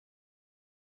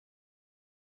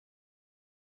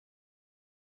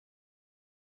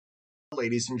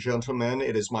ladies and gentlemen.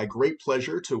 It is my great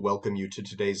pleasure to welcome you to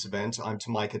today's event. I'm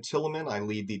Tamika Tilleman. I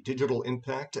lead the Digital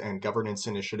Impact and Governance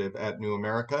Initiative at New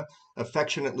America,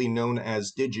 affectionately known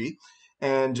as Digi.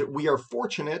 And we are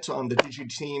fortunate on the Digi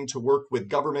team to work with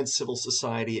government, civil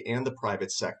society, and the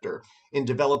private sector in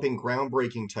developing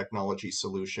groundbreaking technology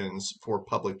solutions for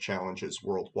public challenges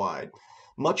worldwide.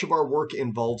 Much of our work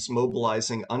involves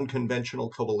mobilizing unconventional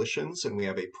coalitions, and we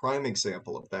have a prime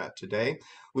example of that today.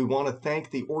 We want to thank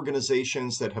the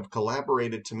organizations that have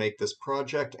collaborated to make this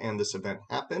project and this event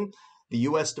happen. The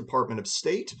U.S. Department of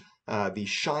State, the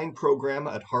SHINE program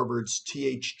at Harvard's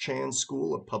T.H. Chan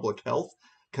School of Public Health,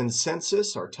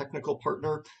 Consensus, our technical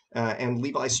partner, and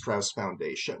Levi Strauss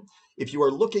Foundation. If you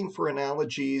are looking for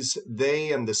analogies,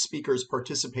 they and the speakers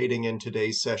participating in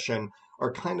today's session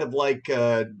are kind of like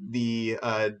the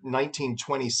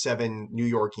 1927 New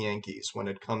York Yankees when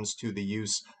it comes to the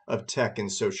use of tech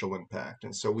and social impact.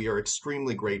 And so we are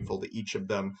extremely grateful to each of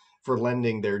them for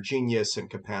lending their genius and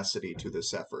capacity to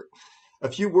this effort. A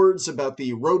few words about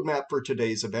the roadmap for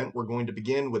today's event. We're going to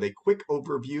begin with a quick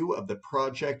overview of the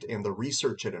project and the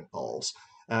research it involves,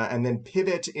 and then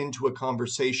pivot into a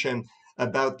conversation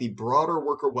about the broader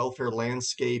worker welfare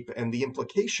landscape and the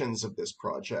implications of this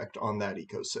project on that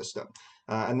ecosystem.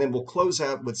 And then we'll close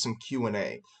out with some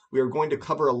Q&A. We are going to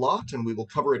cover a lot, and we will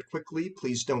cover it quickly.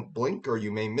 Please don't blink or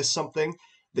you may miss something.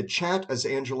 The chat, as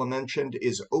Angela mentioned,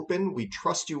 is open. We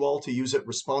trust you all to use it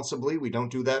responsibly. We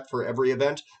don't do that for every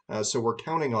event, so we're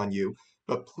counting on you.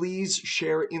 But please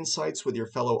share insights with your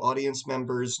fellow audience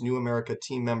members. New America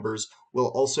team members will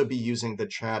also be using the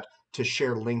chat to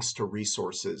share links to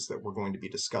resources that we're going to be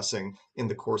discussing in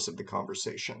the course of the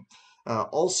conversation.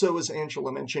 Also, as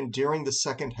Angela mentioned, during the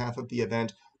second half of the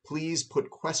event, please put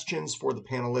questions for the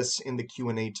panelists in the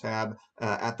Q&A tab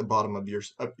at the bottom of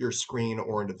your screen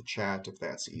or into the chat if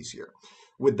that's easier.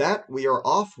 With that, we are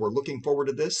off. We're looking forward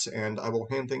to this, and I will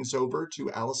hand things over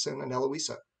to Allison and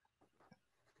Eloisa.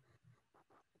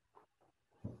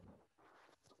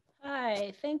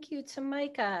 Hi, thank you,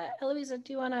 Tamika. Eloisa,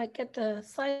 do you want to get the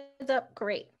slides up?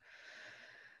 Great.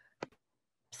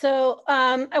 So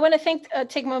I want to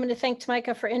take a moment to thank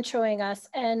Tamika for introing us.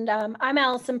 And I'm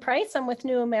Allison Price. I'm with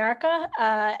New America,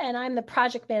 and I'm the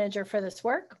project manager for this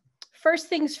work. First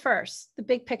things first, the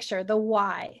big picture, the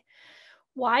why.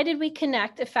 Why did we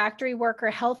connect a factory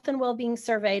worker health and well-being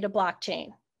survey to blockchain?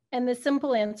 And the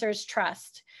simple answer is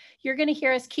trust. You're going to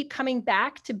hear us keep coming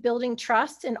back to building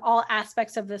trust in all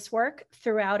aspects of this work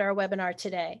throughout our webinar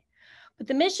today. But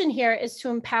the mission here is to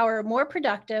empower more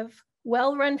productive,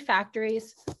 well-run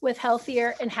factories with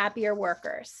healthier and happier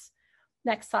workers.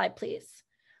 Next slide, please.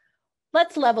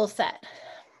 Let's level set.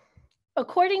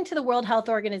 According to the World Health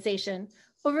Organization,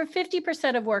 over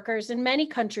 50% of workers in many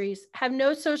countries have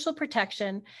no social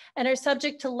protection and are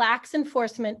subject to lax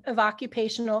enforcement of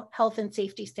occupational health and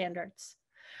safety standards.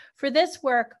 For this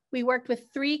work, we worked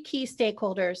with 3 key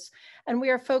stakeholders, and we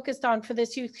are focused on, for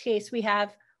this use case, we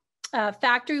have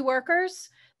factory workers.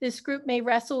 This group may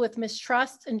wrestle with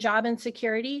mistrust and job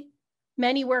insecurity.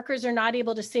 Many workers are not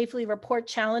able to safely report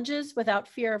challenges without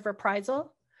fear of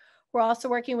reprisal. We're also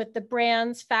working with the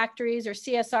brands, factories, or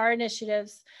CSR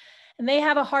initiatives, and they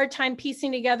have a hard time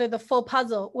piecing together the full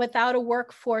puzzle without a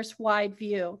workforce-wide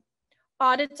view.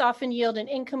 Audits often yield an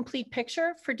incomplete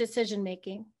picture for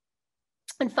decision-making.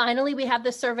 And finally, we have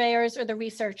the surveyors or the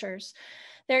researchers.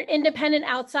 They're independent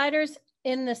outsiders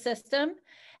in the system,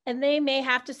 and they may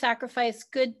have to sacrifice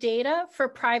good data for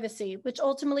privacy, which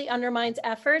ultimately undermines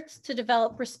efforts to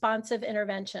develop responsive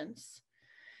interventions.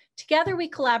 Together, we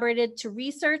collaborated to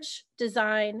research,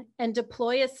 design, and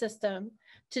deploy a system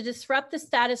to disrupt the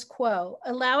status quo,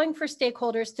 allowing for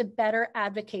stakeholders to better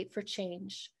advocate for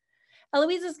change.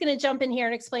 Eloisa is going to jump in here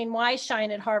and explain why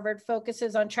SHINE at Harvard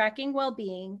focuses on tracking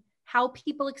well-being, how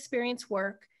people experience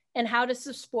work, and how to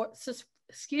support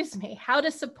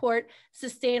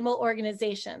sustainable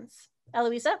organizations.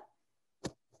 Eloisa?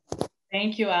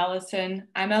 Thank you, Allison.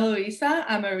 I'm Eloisa.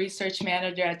 I'm a research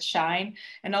manager at SHINE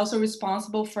and also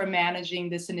responsible for managing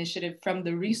this initiative from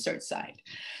the research side.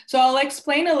 So I'll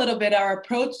explain a little bit our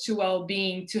approach to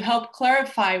well-being to help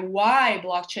clarify why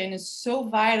blockchain is so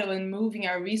vital in moving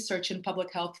our research in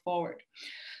public health forward.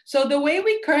 So the way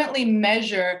we currently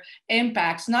measure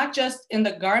impacts, not just in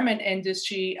the garment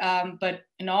industry, but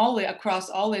across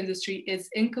all industry, is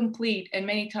incomplete and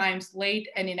many times late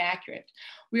and inaccurate.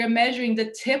 We are measuring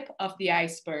the tip of the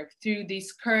iceberg through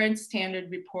these current standard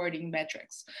reporting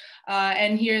metrics.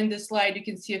 And here in this slide, you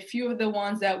can see a few of the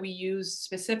ones that we use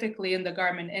specifically in the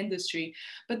garment industry.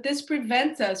 But this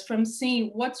prevents us from seeing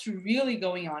what's really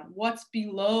going on, what's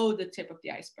below the tip of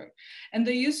the iceberg. And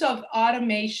the use of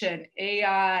automation,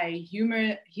 AI,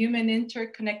 human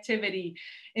interconnectivity,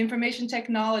 information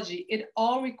technology, it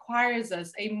all requires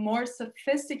us a more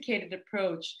sophisticated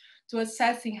approach to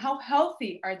assessing how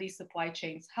healthy are these supply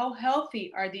chains, how healthy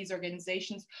are these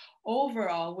organizations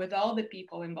overall with all the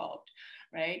people involved,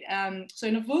 right? So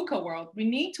in a VUCA world, we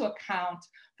need to account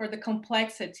for the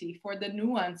complexity, for the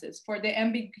nuances, for the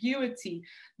ambiguity,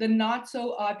 the not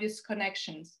so obvious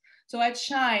connections. So at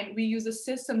Shine, we use a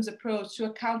systems approach to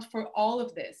account for all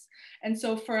of this. And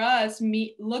so for us,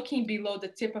 looking below the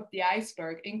tip of the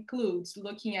iceberg includes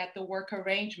looking at the work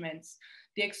arrangements,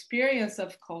 the experience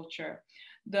of culture,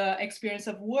 the experience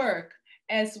of work,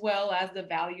 as well as the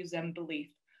values and belief.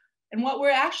 And what we're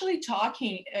actually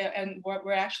talking and what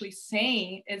we're actually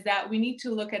saying is that we need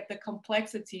to look at the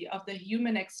complexity of the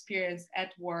human experience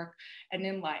at work and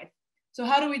in life. So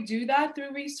how do we do that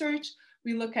through research?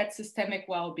 We look at systemic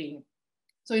well-being.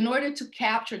 So in order to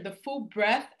capture the full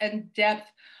breadth and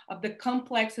depth of the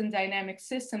complex and dynamic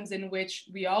systems in which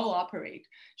we all operate,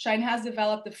 Shine has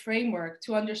developed a framework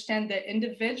to understand the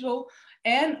individual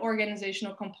and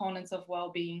organizational components of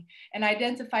well-being and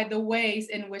identify the ways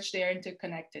in which they are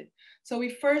interconnected. So we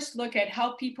first look at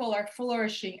how people are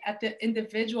flourishing at the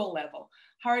individual level.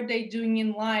 How are they doing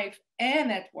in life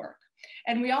and at work?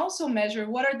 And we also measure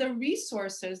what are the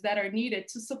resources that are needed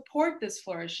to support this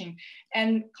flourishing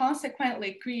and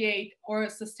consequently create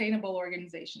sustainable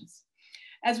organizations.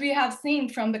 As we have seen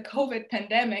from the COVID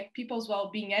pandemic, people's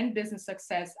well-being and business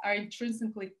success are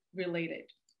intrinsically related.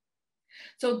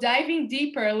 So diving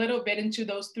deeper a little bit into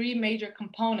those three major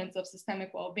components of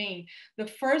systemic well-being, the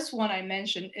first one I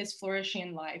mentioned is flourishing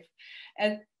in life.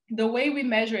 And the way we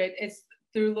measure it is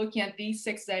through looking at these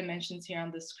 6 dimensions here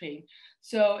on the screen.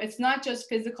 So it's not just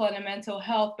physical and mental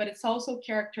health, but it's also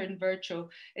character and virtue,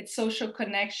 it's social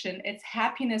connection, it's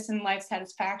happiness and life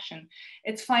satisfaction,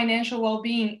 it's financial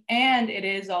well-being, and it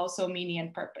is also meaning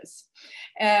and purpose.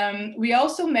 We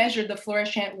also measure the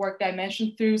flourishing at work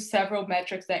dimension through several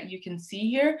metrics that you can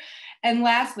see here. And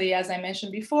lastly, as I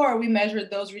mentioned before, we measure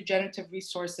those regenerative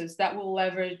resources that will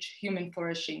leverage human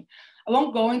flourishing. I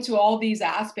won't go into all these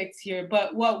aspects here,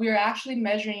 but what we're actually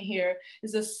measuring here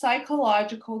is the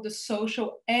psychological, the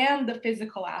social, and the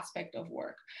physical aspect of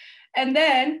work. And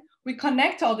then we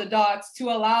connect all the dots to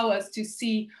allow us to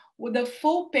see the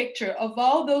full picture of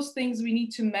all those things we need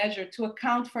to measure to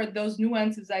account for those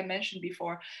nuances I mentioned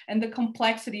before and the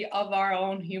complexity of our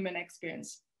own human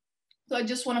experience. So I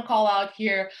just want to call out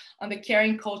here on the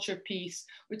caring culture piece,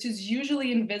 which is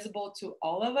usually invisible to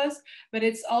all of us, but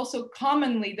it's also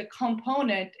commonly the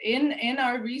component in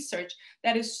our research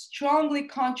that is strongly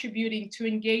contributing to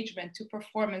engagement, to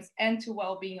performance, and to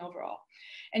well-being overall.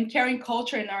 And caring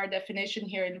culture in our definition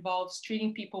here involves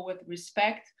treating people with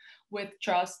respect, with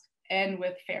trust, and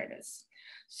with fairness.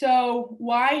 So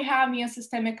why having a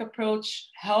systemic approach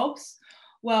helps?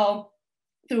 Well,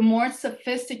 through more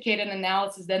sophisticated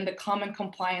analysis than the common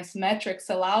compliance metrics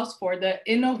allows for the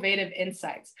innovative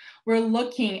insights. We're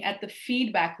looking at the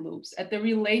feedback loops, at the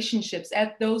relationships,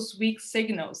 at those weak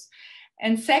signals.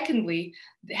 And secondly,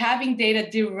 having data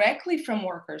directly from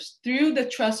workers through the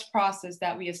trust process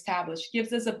that we establish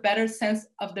gives us a better sense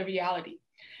of the reality.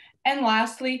 And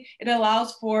lastly, it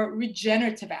allows for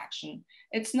regenerative action.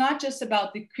 It's not just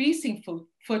about decreasing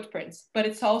footprints, but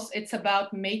it's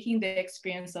about making the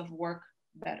experience of work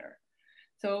better.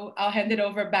 So I'll hand it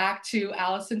over back to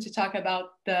Allison to talk about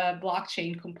the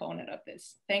blockchain component of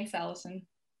this. Thanks, Allison.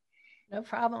 No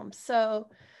problem. So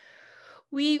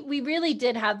we really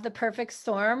did have the perfect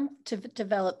storm to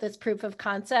develop this proof of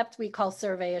concept we call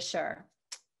Survey Assure.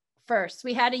 First,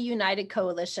 we had a united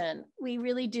coalition. We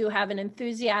really do have an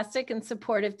enthusiastic and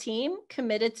supportive team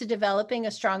committed to developing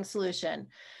a strong solution.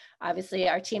 Obviously,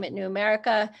 our team at New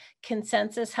America,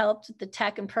 Consensus helped with the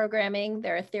tech and programming.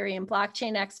 They're Ethereum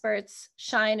blockchain experts.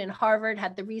 Shine and Harvard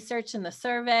had the research and the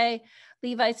survey.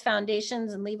 Levi's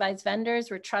Foundations and Levi's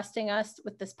vendors were trusting us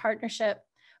with this partnership.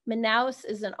 Manaus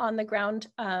is an on-the-ground,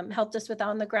 helped us with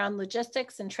on-the-ground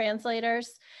logistics and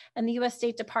translators. And the US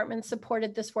State Department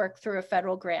supported this work through a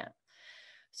federal grant.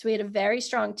 So we had a very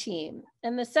strong team.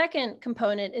 And the second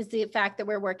component is the fact that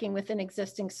we're working with an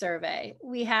existing survey.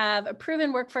 We have a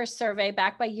proven workforce survey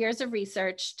backed by years of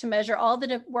research to measure all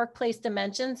the workplace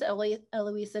dimensions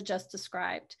Eloisa just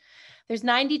described. There's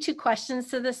 92 questions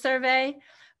to this survey,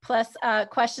 plus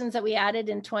questions that we added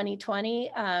in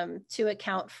 2020 to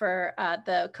account for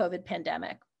the COVID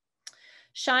pandemic.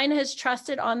 Shine has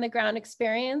trusted on-the-ground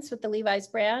experience with the Levi's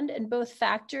brand and both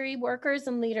factory workers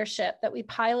and leadership that we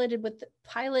piloted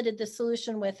the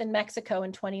solution with in Mexico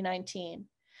in 2019.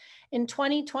 In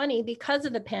 2020, because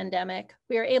of the pandemic,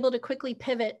 we were able to quickly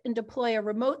pivot and deploy a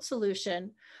remote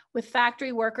solution with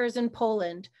factory workers in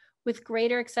Poland with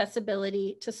greater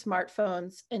accessibility to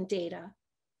smartphones and data.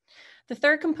 The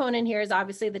third component here is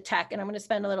obviously the tech, and I'm going to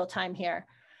spend a little time here.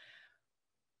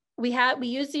 We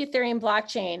use the Ethereum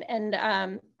blockchain,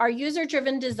 and our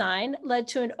user-driven design led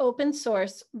to an open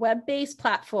source web-based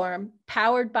platform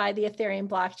powered by the Ethereum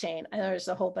blockchain. I know there's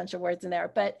a whole bunch of words in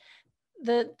there, but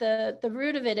the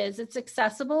root of it is it's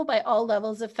accessible by all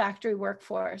levels of factory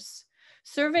workforce.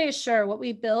 Survey Assure, what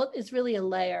we built is really a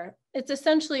layer. It's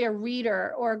essentially a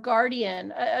reader or a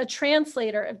guardian, a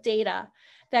translator of data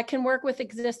that can work with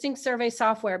existing survey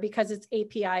software because it's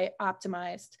API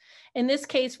optimized. In this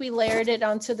case, we layered it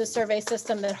onto the survey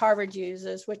system that Harvard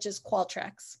uses, which is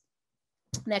Qualtrics.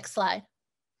 Next slide.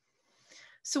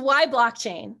 So why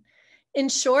blockchain? In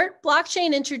short,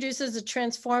 blockchain introduces a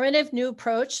transformative new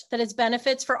approach that has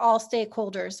benefits for all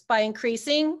stakeholders by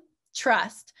increasing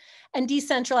trust and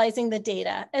decentralizing the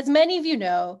data. As many of you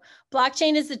know,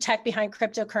 blockchain is the tech behind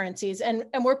cryptocurrencies, and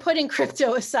we're putting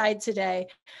crypto aside today,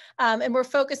 and we're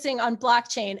focusing on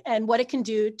blockchain and what it can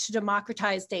do to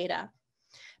democratize data.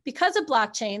 Because of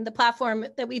blockchain, the platform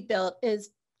that we built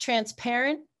is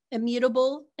transparent,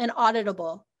 immutable, and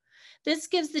auditable. This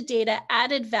gives the data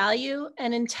added value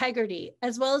and integrity,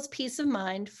 as well as peace of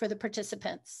mind for the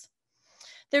participants.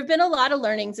 There have been a lot of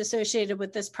learnings associated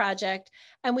with this project,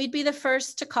 and we'd be the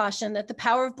first to caution that the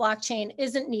power of blockchain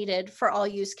isn't needed for all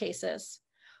use cases.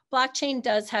 Blockchain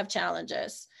does have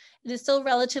challenges. It is still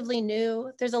relatively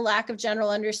new. There's a lack of general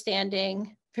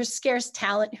understanding. There's scarce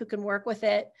talent who can work with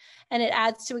it, and it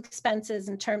adds to expenses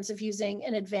in terms of using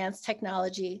an advanced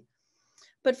technology.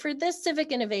 But for this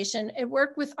civic innovation, it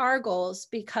worked with our goals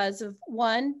because of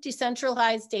one,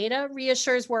 decentralized data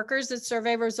reassures workers that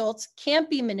survey results can't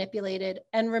be manipulated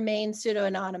and remain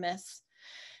pseudo-anonymous.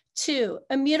 Two,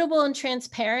 immutable and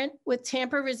transparent with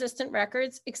tamper-resistant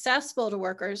records accessible to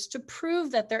workers to prove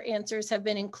that their answers have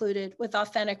been included with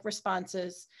authentic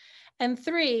responses. And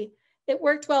three, it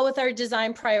worked well with our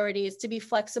design priorities to be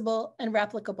flexible and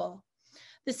replicable.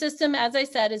 The system, as I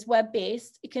said, is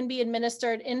web-based. It can be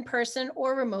administered in person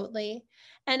or remotely.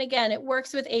 And again, it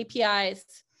works with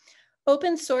APIs.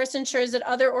 Open source ensures that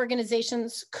other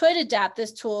organizations could adapt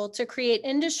this tool to create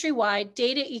industry-wide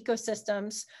data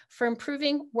ecosystems for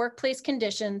improving workplace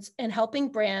conditions and helping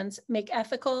brands make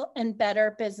ethical and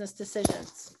better business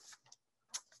decisions.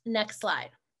 Next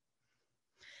slide.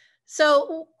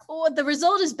 So the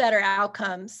result is better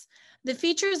outcomes. The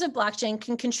features of blockchain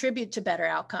can contribute to better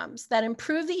outcomes that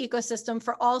improve the ecosystem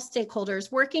for all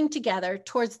stakeholders working together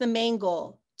towards the main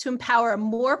goal, to empower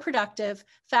more productive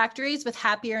factories with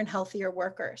happier and healthier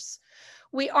workers.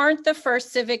 We aren't the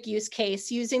first civic use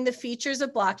case using the features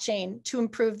of blockchain to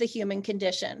improve the human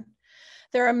condition.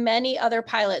 There are many other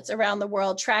pilots around the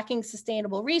world tracking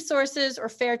sustainable resources or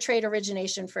fair trade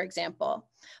origination, for example.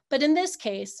 But in this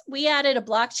case, we added a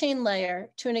blockchain layer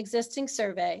to an existing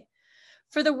survey.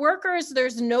 For the workers,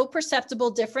 there's no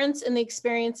perceptible difference in the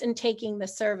experience in taking the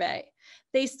survey.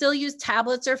 They still use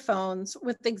tablets or phones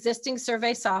with existing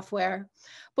survey software,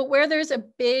 but where there's a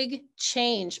big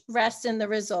change rests in the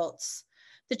results.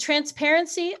 The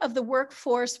transparency of the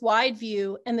workforce-wide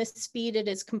view and the speed it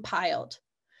is compiled.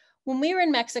 When we were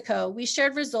in Mexico, we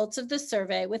shared results of the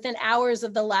survey within hours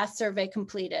of the last survey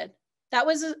completed. That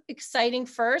was an exciting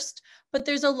first, but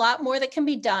there's a lot more that can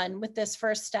be done with this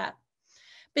first step.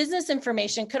 Business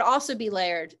information could also be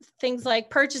layered, things like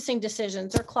purchasing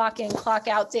decisions or clock in, clock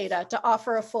out data to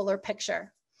offer a fuller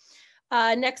picture.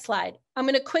 Next slide. I'm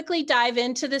going to quickly dive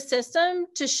into the system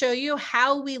to show you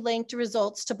how we linked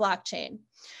results to blockchain.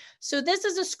 So this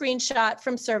is a screenshot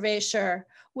from Survey Assure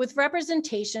with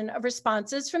representation of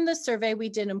responses from the survey we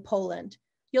did in Poland.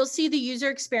 You'll see the user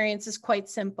experience is quite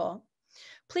simple.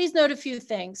 Please note a few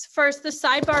things. First, the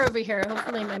sidebar over here,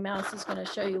 hopefully my mouse is going to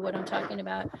show you what I'm talking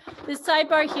about. This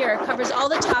sidebar here covers all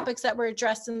the topics that were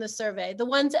addressed in the survey, the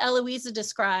ones Eloisa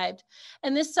described.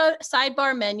 And this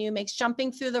sidebar menu makes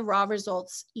jumping through the raw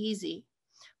results easy.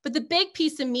 But the big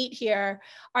piece of meat here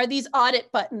are these audit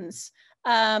buttons.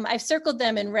 I've circled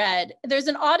them in red. There's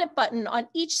an audit button on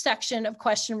each section of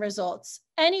question results.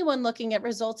 Anyone looking at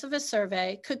results of a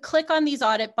survey could click on these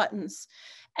audit buttons.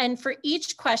 And for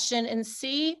each question and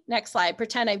see, next slide,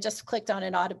 pretend I've just clicked on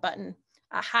an audit button.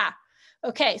 Aha.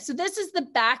 Okay, so this is the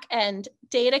back end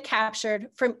data captured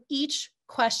from each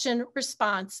question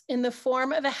response in the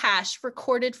form of a hash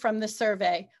recorded from the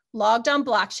survey, logged on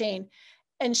blockchain,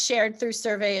 and shared through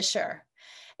Survey Assure.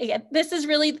 Again, this is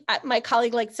really, my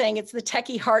colleague likes saying, it's the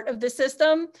techie heart of the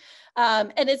system.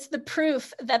 And it's the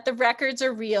proof that the records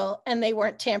are real and they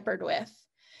weren't tampered with.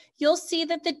 You'll see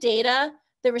that the data,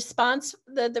 the response,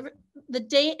 the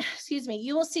date, excuse me,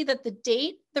 you will see that the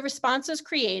date the response was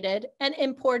created and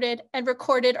imported and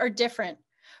recorded are different.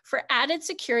 For added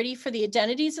security for the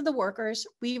identities of the workers,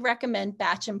 we recommend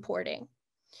batch importing.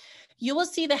 You will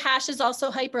see the hash is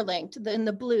also hyperlinked in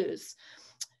the blues.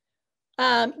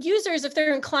 Users, if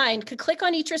they're inclined, could click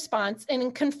on each response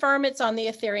and confirm it's on the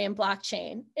Ethereum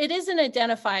blockchain. It isn't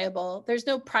identifiable. There's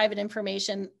no private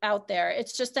information out there.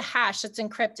 It's just a hash that's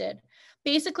encrypted.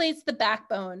 Basically, it's the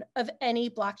backbone of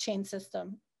any blockchain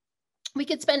system. We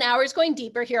could spend hours going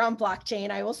deeper here on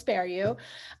blockchain. I will spare you.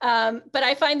 But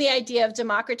I find the idea of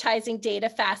democratizing data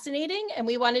fascinating, and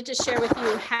we wanted to share with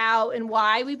you how and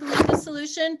why we believe the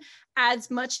solution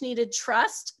adds much needed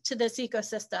trust to this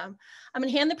ecosystem. I'm going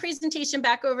to hand the presentation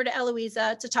back over to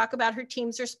Eloisa to talk about her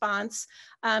team's response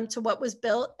to what was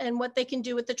built and what they can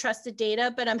do with the trusted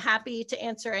data, but I'm happy to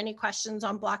answer any questions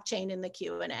on blockchain in the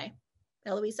Q&A.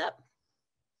 Eloisa.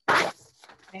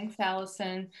 Thanks,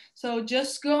 Allison. So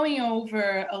just going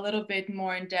over a little bit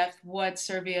more in depth what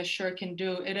Survey Assure can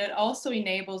do, it also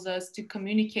enables us to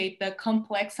communicate the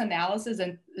complex analysis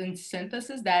and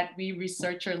synthesis that we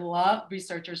researchers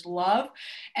love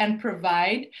and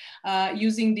provide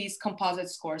using these composite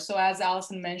scores. So as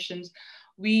Allison mentioned,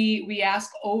 we ask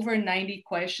over 90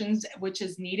 questions, which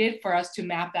is needed for us to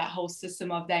map that whole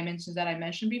system of dimensions that I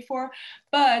mentioned before.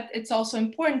 But it's also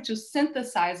important to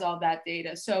synthesize all that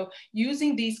data. So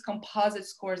using these composite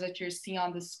scores that you're seeing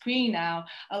on the screen now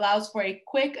allows for a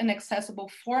quick and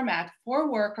accessible format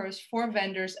for workers, for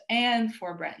vendors, and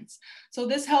for brands. So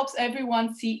this helps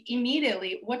everyone see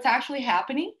immediately what's actually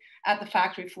happening at the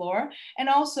factory floor, and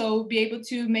also be able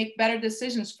to make better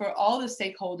decisions for all the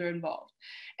stakeholders involved.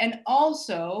 And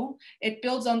also, it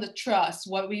builds on the trust,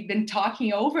 what we've been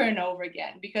talking over and over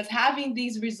again, because having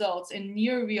these results in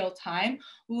near real time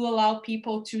will allow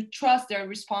people to trust their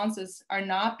responses are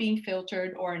not being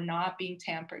filtered or not being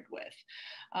tampered with.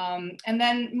 And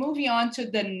then moving on to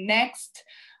the next,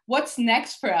 what's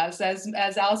next for us?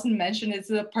 As Allison mentioned,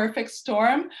 it's a perfect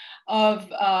storm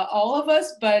of all of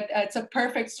us, but it's a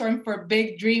perfect storm for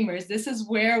big dreamers. This is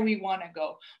where we want to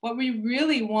go. What we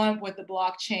really want with the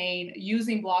blockchain,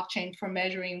 using blockchain for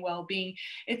measuring well-being,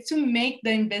 is to make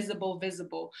the invisible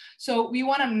visible. So we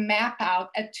want to map out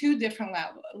at two different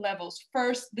levels.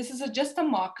 First, this is just a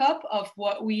mock-up of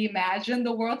what we imagine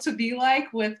the world to be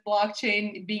like with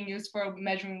blockchain being used for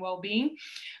measuring well-being.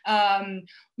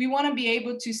 We want to be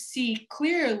able to see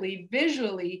clearly,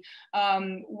 visually,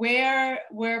 where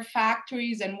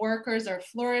factories and workers are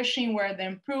flourishing, where they're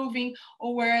improving,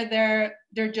 or where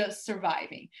they're just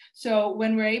surviving. So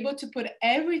when we're able to put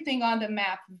everything on the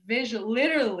map,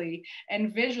 literally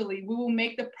and visually, we will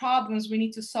make the problems we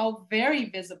need to solve very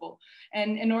visible.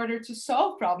 And in order to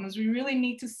solve problems, we really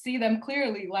need to see them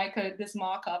clearly, like this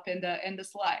mock-up in the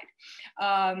slide.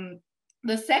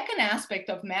 The second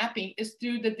aspect of mapping is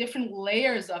through the different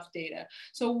layers of data.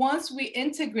 So once we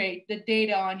integrate the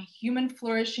data on human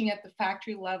flourishing at the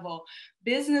factory level,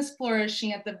 business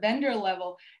flourishing at the vendor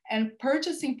level, and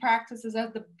purchasing practices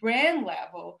at the brand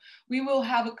level, we will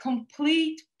have a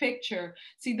complete picture,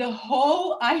 see the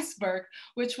whole iceberg,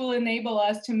 which will enable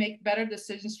us to make better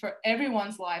decisions for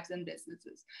everyone's lives and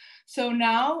businesses. So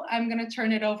now I'm going to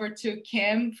turn it over to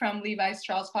Kim from Levi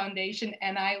Strauss Foundation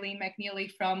and Eileen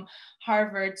McNeely from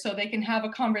Harvard, so they can have a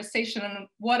conversation on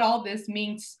what all this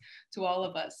means to all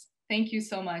of us. Thank you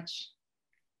so much.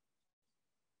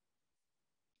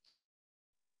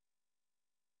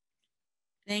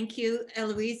 Thank you,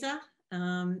 Eloisa.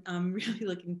 I'm really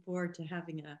looking forward to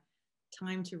having a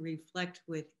time to reflect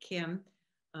with Kim.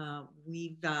 I'm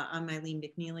Eileen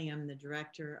McNeely. I'm the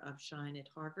director of Shine at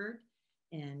Harvard,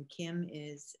 and Kim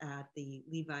is at the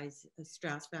Levi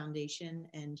Strauss Foundation,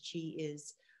 and she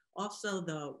is also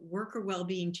the worker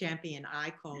well-being champion,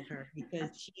 I call her, because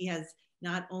she has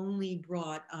not only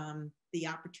brought the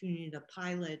opportunity to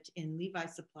pilot in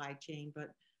Levi's supply chain, but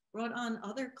brought on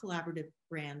other collaborative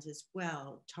brands as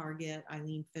well, Target,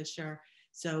 Eileen Fisher.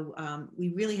 So we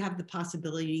really have the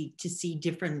possibility to see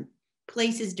different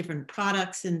places, different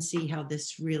products, and see how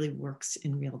this really works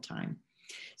in real time.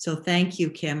 So thank you,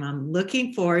 Kim. I'm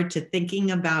looking forward to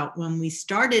thinking about when we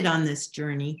started on this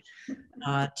journey,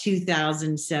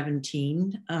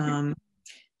 2017,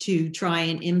 to try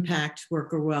and impact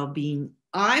worker well-being.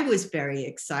 I was very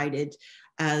excited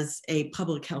as a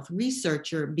public health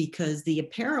researcher, because the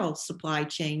apparel supply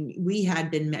chain, we had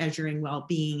been measuring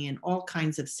well-being in all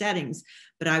kinds of settings,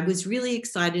 but I was really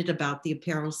excited about the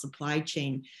apparel supply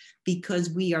chain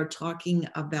because we are talking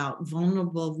about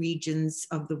vulnerable regions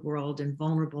of the world and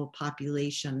vulnerable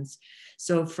populations.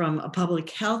 So from a public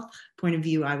health point of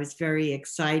view, I was very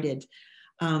excited.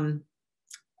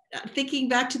 Thinking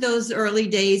back to those early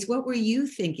days, what were you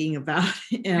thinking about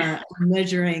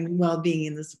measuring well-being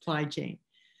in the supply chain?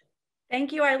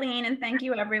 Thank you, Eileen, and thank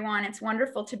you, everyone. It's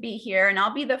wonderful to be here. And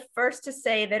I'll be the first to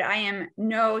say that I am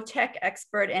no tech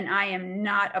expert and I am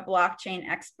not a blockchain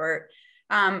expert.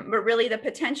 But really the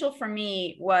potential for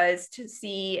me was to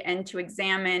see and to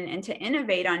examine and to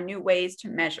innovate on new ways to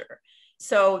measure.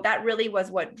 So that really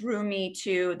was what drew me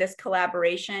to this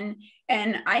collaboration.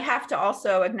 And I have to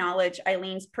also acknowledge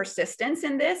Eileen's persistence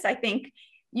in this. I think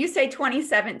you say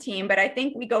 2017, but I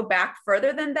think we go back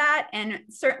further than that. And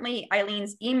certainly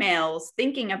Eileen's emails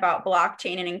thinking about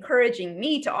blockchain and encouraging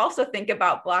me to also think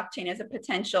about blockchain as a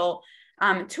potential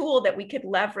tool that we could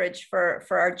leverage for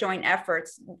our joint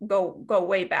efforts go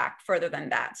way back further than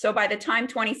that. So by the time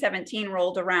 2017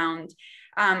 rolled around,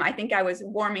 I think I was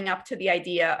warming up to the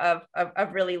idea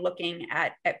of really looking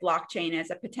at blockchain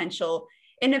as a potential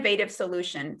innovative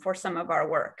solution for some of our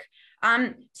work.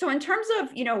 So in terms of,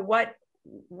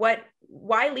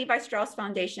 why Levi Strauss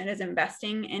Foundation is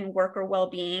investing in worker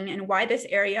well-being and why this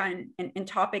area and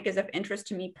topic is of interest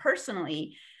to me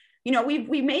personally,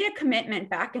 we made a commitment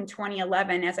back in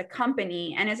 2011 as a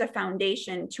company and as a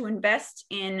foundation to invest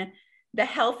in the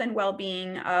health and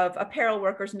well-being of apparel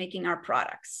workers making our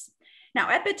products. Now,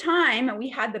 at the time, we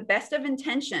had the best of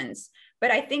intentions,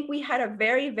 but I think we had a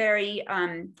very, very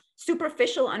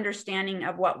superficial understanding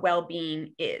of what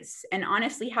well-being is and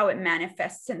honestly how it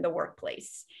manifests in the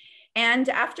workplace. And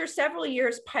after several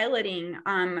years piloting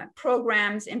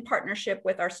programs in partnership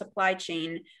with our supply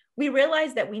chain, we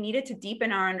realized that we needed to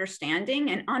deepen our understanding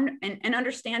and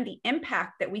understand the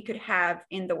impact that we could have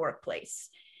in the workplace.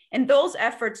 And those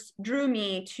efforts drew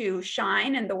me to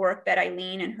Shine and the work that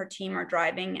Eileen and her team are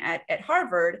driving at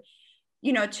Harvard,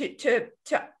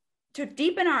 to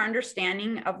deepen our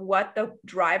understanding of what the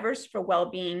drivers for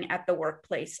well-being at the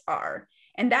workplace are.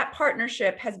 And that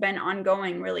partnership has been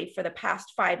ongoing really for the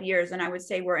past 5 years. And I would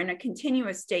say we're in a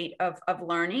continuous state of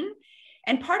learning.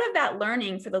 And part of that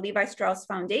learning for the Levi Strauss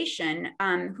Foundation,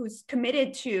 who's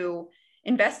committed to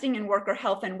investing in worker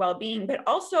health and well-being, but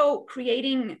also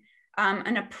creating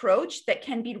an approach that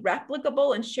can be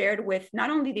replicable and shared with not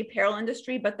only the apparel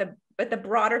industry, but the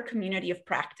broader community of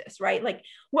practice, right? Like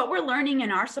what we're learning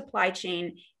in our supply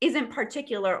chain isn't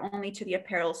particular only to the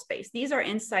apparel space. These are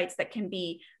insights that can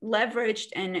be leveraged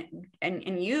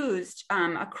and used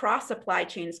across supply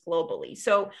chains globally.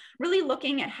 So really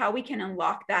looking at how we can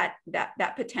unlock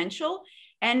that potential.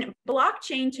 And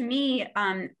blockchain to me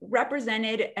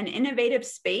represented an innovative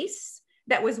space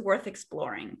that was worth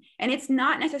exploring. And it's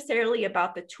not necessarily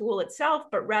about the tool itself,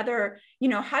 but rather,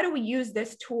 how do we use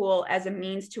this tool as a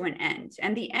means to an end?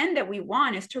 And the end that we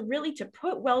want is to really to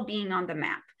put well-being on the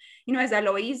map. As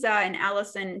Eloisa and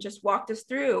Allison just walked us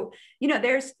through,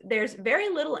 there's very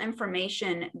little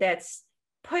information that's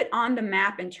put on the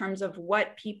map in terms of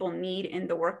what people need in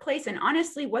the workplace and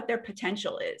honestly what their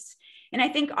potential is. And I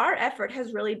think our effort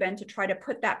has really been to try to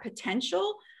put that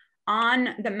potential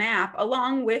on the map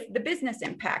along with the business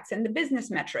impacts and the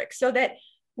business metrics so that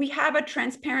we have a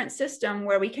transparent system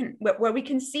where we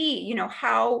can see,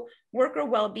 how worker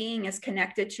well-being is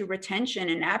connected to retention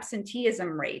and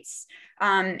absenteeism rates,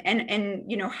 and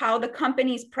how the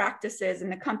company's practices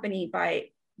and the company by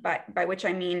which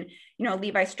I mean,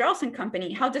 Levi Strauss and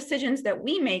Company, how decisions that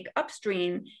we make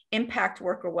upstream impact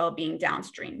worker well-being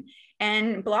downstream.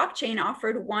 And blockchain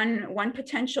offered one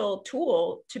potential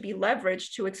tool to be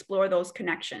leveraged to explore those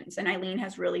connections. And Eileen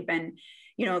has really been,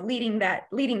 leading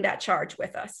that charge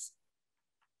with us.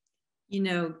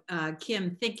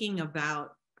 Kim, thinking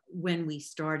about when we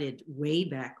started way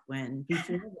back when,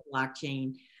 before the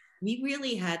blockchain, we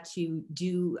really had to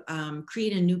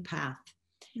create a new path.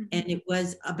 Mm-hmm. And it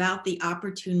was about the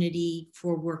opportunity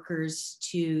for workers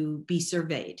to be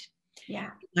surveyed.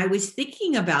 Yeah. I was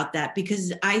thinking about that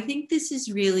because I think this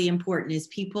is really important as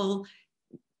people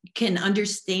can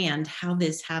understand how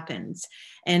this happens.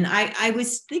 And I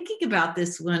was thinking about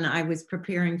this when I was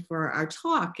preparing for our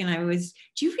talk, and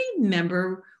do you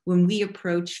remember when we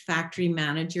approached factory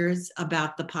managers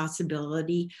about the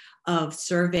possibility of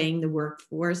surveying the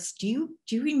workforce? Do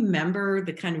you remember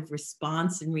the kind of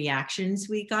response and reactions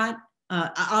we got?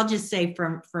 I'll just say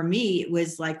for me, it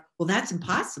was like, well, that's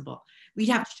impossible. We'd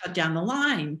have to shut down the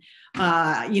line.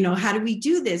 How do we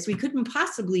do this? We couldn't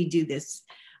possibly do this.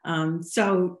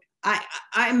 So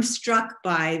I'm struck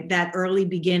by that early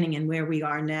beginning and where we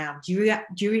are now. Do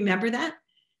you remember that?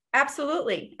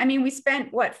 Absolutely. I mean, we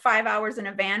spent 5 hours in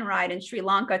a van ride in Sri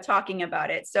Lanka talking about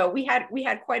it. So we had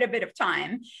quite a bit of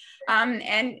time,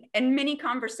 and many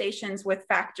conversations with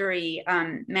factory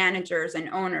managers and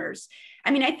owners.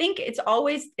 I mean, I think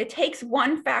it takes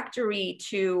one factory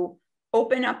to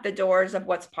open up the doors of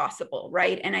what's possible,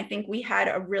 right? And I think we had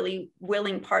a really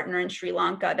willing partner in Sri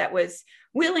Lanka that was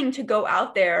willing to go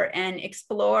out there and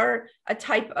explore a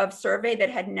type of survey that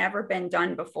had never been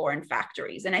done before in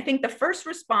factories. And I think the first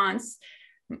response,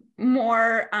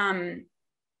 the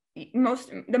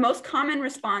most common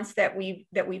response that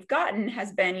we've gotten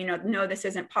has been, no, this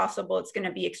isn't possible. It's going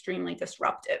to be extremely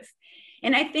disruptive.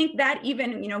 And I think that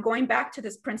even, going back to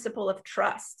this principle of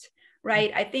trust,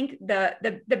 right? I think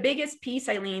the biggest piece,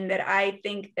 Eileen, that I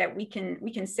think that we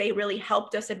can say really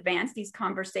helped us advance these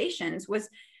conversations was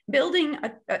building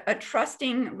a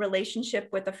trusting relationship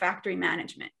with the factory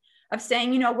management, of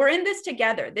saying, we're in this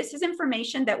together. This is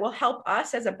information that will help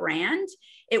us as a brand.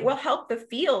 It will help the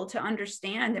field to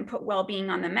understand and put well-being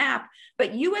on the map.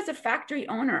 But you as a factory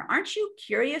owner, aren't you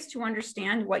curious to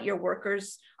understand what your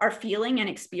workers are feeling and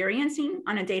experiencing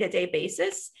on a day-to-day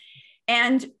basis?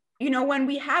 And when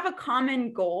we have a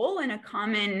common goal and a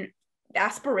common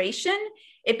aspiration,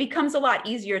 it becomes a lot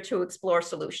easier to explore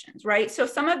solutions, right? So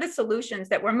some of the solutions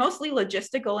that were mostly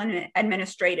logistical and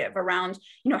administrative around,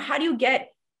 how do you get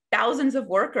thousands of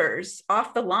workers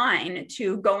off the line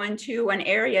to go into an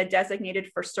area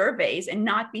designated for surveys and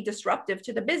not be disruptive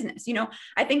to the business?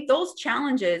 I think those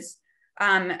challenges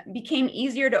became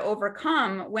easier to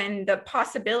overcome when the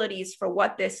possibilities for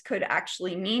what this could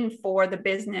actually mean for the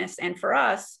business and for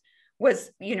us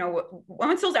was,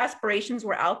 once those aspirations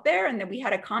were out there and that we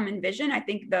had a common vision, I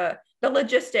think the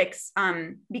logistics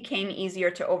became easier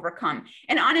to overcome.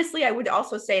 And honestly, I would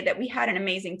also say that we had an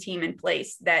amazing team in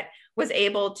place that was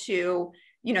able to,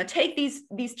 take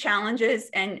these challenges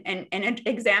and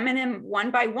examine them one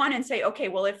by one and say, okay,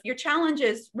 well, if your challenge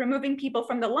is removing people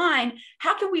from the line,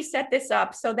 how can we set this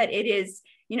up so that it is,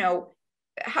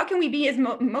 how can we be as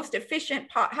most efficient?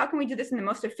 How can we do this in the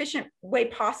most efficient way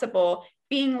possible,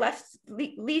 being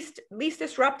least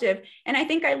disruptive? And I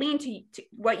think, Eileen, to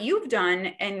what you've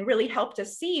done and really helped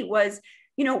us see was,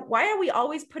 why are we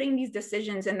always putting these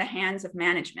decisions in the hands of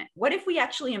management? What if we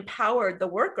actually empowered the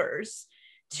workers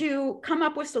to come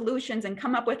up with solutions and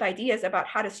come up with ideas about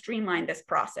how to streamline this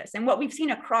process? And what we've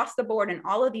seen across the board in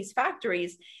all of these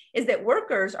factories is that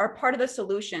workers are part of the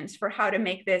solutions for how to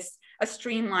make this a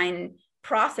streamlined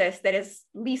process that is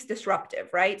least disruptive,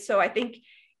 right? So I think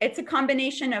it's a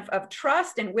combination of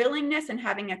trust and willingness and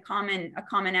having a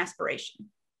common aspiration.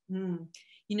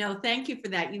 Thank you for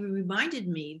that. You reminded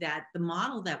me that the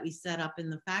model that we set up in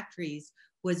the factories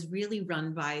was really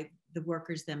run by the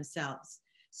workers themselves.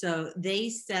 So they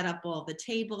set up all the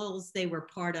tables. They were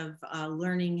part of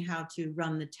learning how to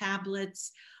run the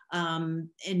tablets and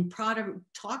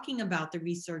talking about the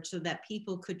research so that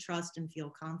people could trust and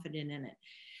feel confident in it.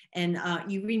 And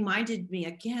you reminded me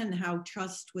again how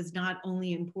trust was not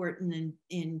only important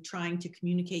in trying to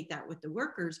communicate that with the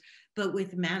workers, but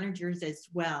with managers as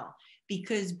well.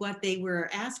 Because what they were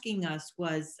asking us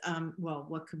was, well,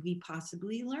 what could we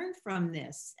possibly learn from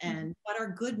this? And what are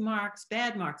good marks,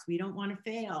 bad marks? We don't want to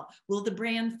fail. Will the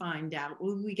brand find out?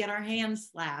 Will we get our hands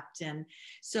slapped? And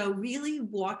so really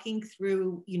walking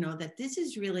through, that this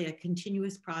is really a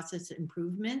continuous process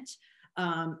improvement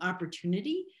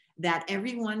opportunity, that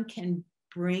everyone can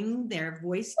bring their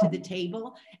voice to the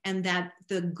table, and that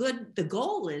the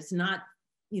goal is not,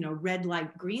 red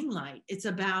light, green light. It's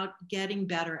about getting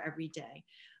better every day.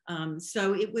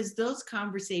 So it was those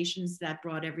conversations that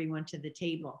brought everyone to the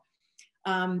table.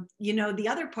 The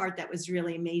other part that was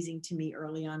really amazing to me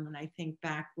early on when I think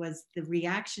back was the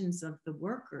reactions of the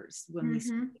workers when we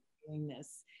started doing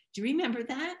this. Do you remember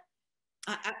that?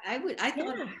 I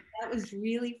thought that was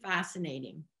really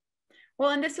fascinating.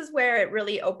 Well, and this is where it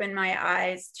really opened my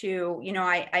eyes to,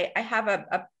 I have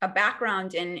a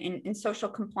background in social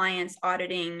compliance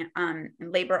auditing,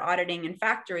 labor auditing in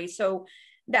factories. So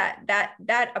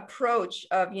that approach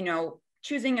of,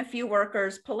 choosing a few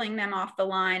workers, pulling them off the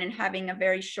line and having a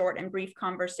very short and brief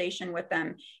conversation with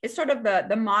them is sort of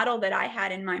the model that I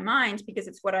had in my mind, because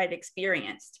it's what I'd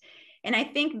experienced. And I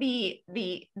think the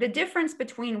difference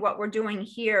between what we're doing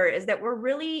here is that we're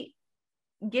really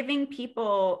giving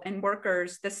people and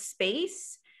workers the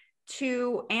space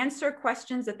to answer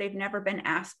questions that they've never been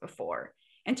asked before,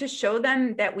 and to show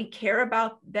them that we care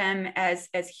about them as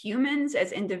humans,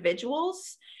 as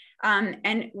individuals,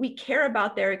 and we care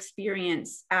about their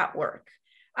experience at work.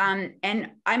 And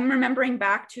I'm remembering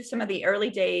back to some of the early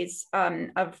days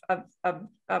of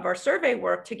our survey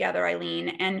work together, Eileen,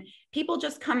 and people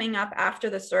just coming up after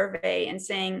the survey and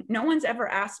saying, no one's ever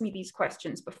asked me these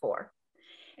questions before.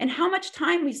 And how much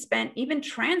time we spent even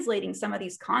translating some of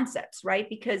these concepts, right?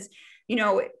 Because, you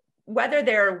know, whether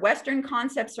they're Western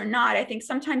concepts or not, I think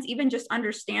sometimes even just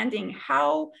understanding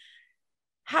how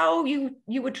you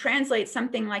would translate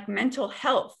something like mental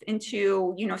health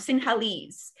into, you know,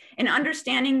 Sinhalese, and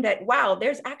understanding that, wow,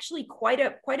 there's actually quite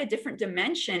a different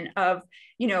dimension of,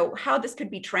 you know, how this could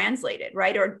be translated,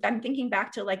 right? Or I'm thinking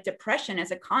back to like depression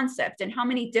as a concept and how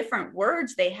many different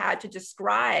words they had to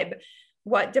describe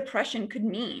what depression could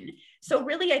mean. So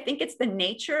really, I think it's the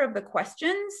nature of the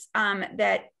questions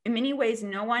that in many ways,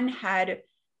 no one had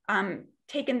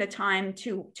taken the time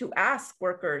to ask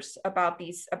workers about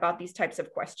these types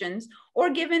of questions,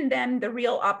 or given them the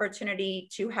real opportunity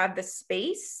to have the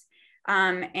space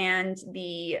and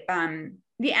the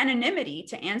anonymity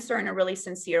to answer in a really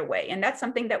sincere way. And that's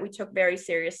something that we took very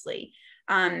seriously.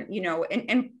 You know,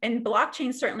 and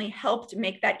blockchain certainly helped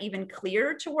make that even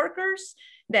clearer to workers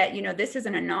that, you know, this is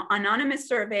an anonymous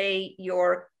survey,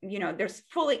 you know, there's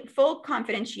full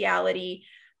confidentiality.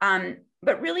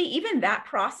 But really, even that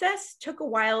process took a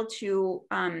while to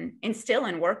instill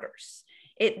in workers.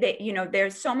 You know,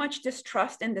 there's so much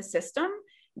distrust in the system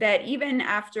that even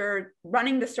after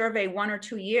running the survey 1 or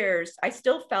 2 years, I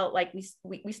still felt like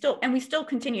we still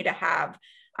continue to have,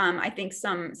 I think,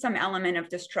 some element of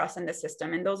distrust in the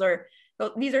system. And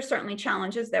these are certainly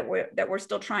challenges that we're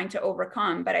still trying to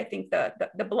overcome. But I think the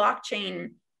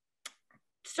blockchain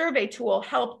survey tool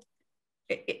helped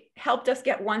us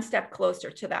get one step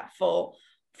closer to that full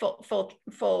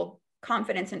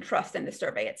confidence and trust in the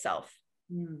survey itself.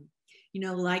 You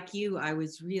know, like you, I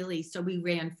was really, so we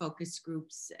ran focus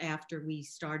groups after we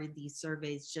started these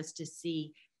surveys just to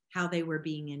see how they were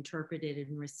being interpreted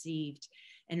and received.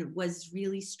 And it was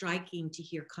really striking to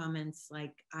hear comments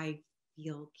like, I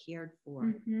feel cared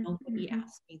for. Nobody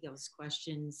asked me those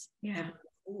questions ever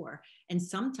before. And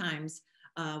sometimes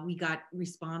we got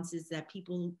responses that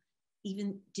people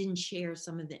even didn't share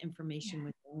some of the information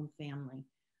with their own family.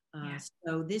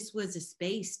 So this was a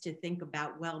space to think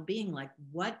about well-being, like,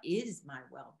 what is my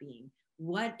well-being?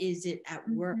 What is it at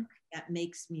work that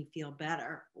makes me feel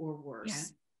better or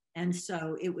worse? And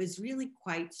so it was really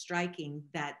quite striking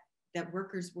that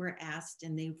workers were asked,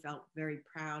 and they felt very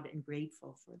proud and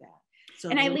grateful for that. So,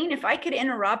 and Eileen, if I could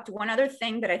interrupt, one other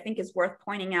thing that I think is worth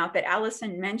pointing out that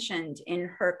Allison mentioned in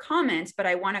her comments, but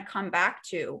I want to come back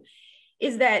to,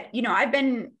 is that, you know, I've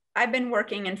been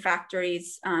working in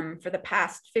factories for the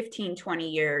past 15, 20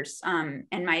 years.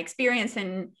 And my experience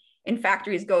in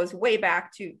factories goes way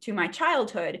back to my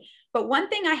childhood. But one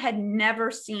thing I had never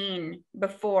seen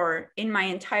before in my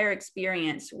entire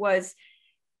experience was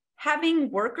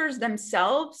having workers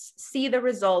themselves see the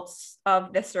results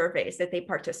of the surveys that they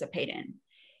participate in.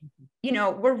 You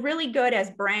know, we're really good as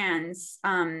brands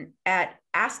at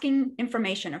asking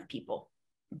information of people,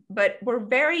 but we're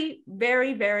very,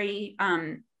 very, very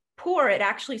poor at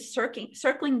actually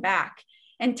circling back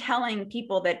and telling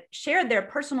people that shared their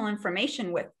personal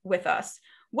information with us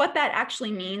what that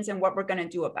actually means and what we're going to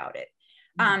do about it.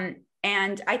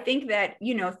 And I think that,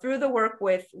 you know, through the work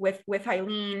with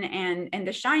Eileen and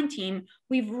the Shine team,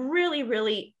 we've really,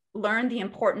 really learned the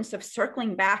importance of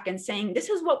circling back and saying, this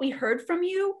is what we heard from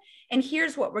you, and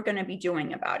here's what we're going to be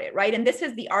doing about it, right? And this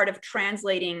is the art of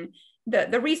translating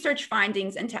the research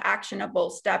findings into actionable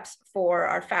steps for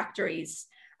our factories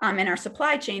and our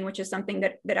supply chain, which is something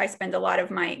that I spend a lot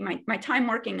of my time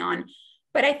working on.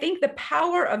 But I think the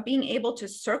power of being able to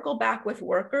circle back with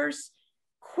workers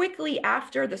quickly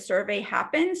after the survey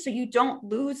happens, so you don't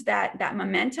lose that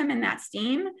momentum and that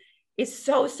steam, is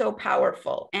so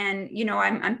powerful. And, you know,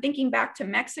 I'm thinking back to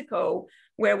Mexico,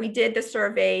 where we did the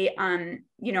survey,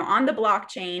 you know, on the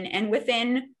blockchain, and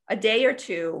within a day or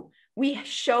two, we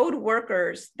showed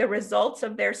workers the results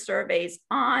of their surveys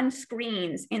on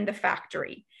screens in the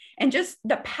factory. And just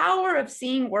the power of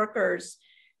seeing workers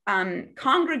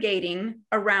congregating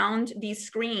around these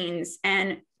screens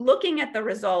and looking at the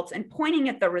results and pointing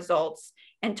at the results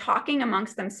and talking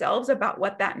amongst themselves about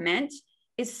what that meant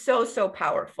is so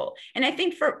powerful. And I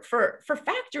think for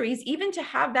factories, even to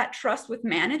have that trust with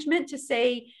management, to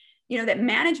say, you know, that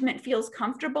management feels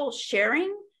comfortable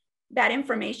sharing that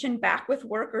information back with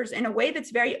workers in a way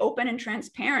that's very open and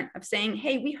transparent, of saying,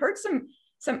 hey, we heard some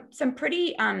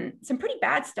pretty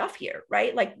bad stuff here,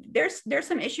 right? Like there's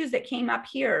some issues that came up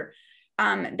here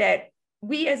that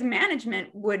we as management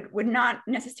would not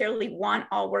necessarily want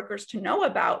all workers to know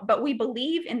about, but we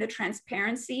believe in the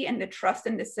transparency and the trust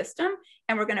in the system,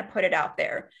 and we're going to put it out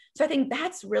there. So I think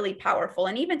that's really powerful.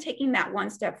 And even taking that one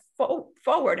step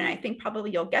forward, and I think probably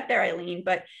you'll get there, Eileen,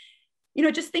 but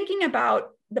just thinking about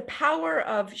the power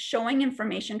of showing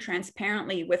information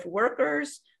transparently with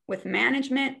workers, with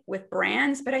management, with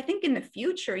brands, but I think in the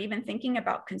future, even thinking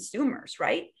about consumers,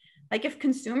 right? Like if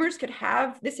consumers could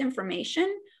have this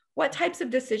information, what types of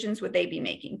decisions would they be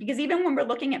making? Because even when we're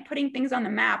looking at putting things on the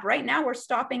map, right now we're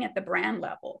stopping at the brand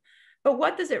level. But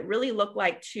what does it really look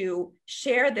like to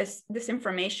share this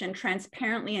information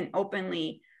transparently and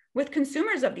openly with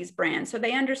consumers of these brands, so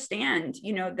they understand,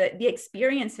 the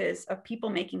experiences of people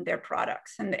making their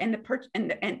products and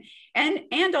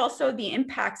also the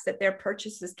impacts that their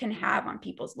purchases can have on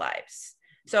people's lives.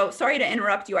 So sorry to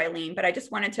interrupt you, Eileen, but I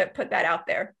just wanted to put that out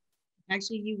there.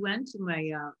 Actually, you went to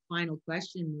my final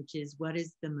question, which is, what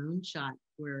is the moonshot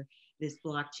for this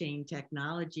blockchain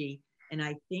technology? And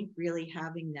I think really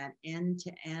having that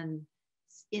end-to-end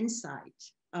insight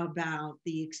about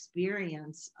the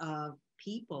experience of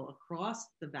people across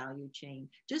the value chain,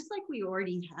 just like we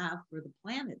already have for the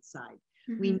planet side.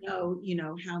 Mm-hmm. We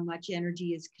know, how much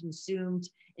energy is consumed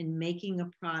in making a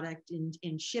product,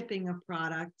 in shipping a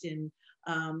product, and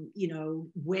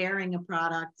wearing a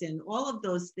product, and all of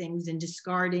those things, and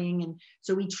discarding. And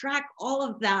so we track all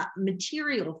of that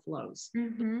material flows,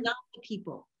 mm-hmm. not the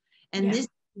people. And this is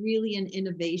really an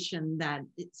innovation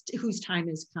whose time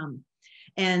has come.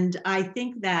 And I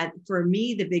think that for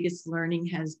me, the biggest learning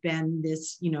has been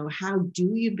this, how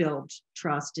do you build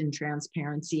trust and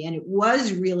transparency? And it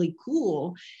was really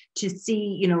cool to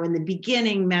see, in the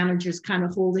beginning, managers kind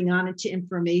of holding on to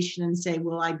information and say,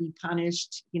 will I be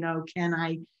punished? Can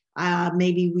I,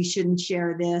 maybe we shouldn't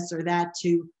share this or that,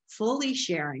 to fully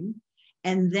sharing.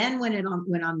 And then when it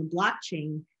went on the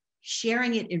blockchain,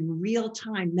 sharing it in real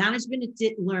time. Management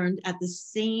learned at the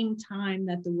same time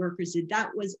that the workers did.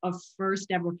 That was a first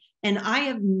ever. And I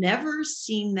have never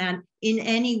seen that in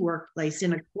any workplace,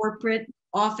 in a corporate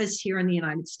office here in the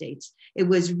United States. It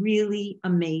was really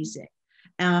amazing.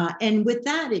 And with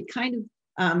that, it kind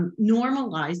of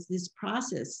normalized this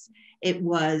process. It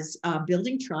was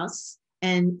building trust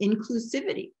and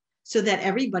inclusivity so that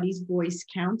everybody's voice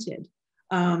counted.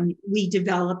 We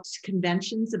developed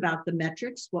conventions about the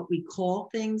metrics, what we call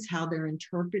things, how they're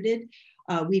interpreted.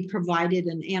 We provided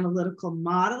an analytical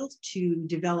model to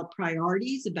develop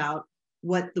priorities about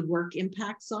what the work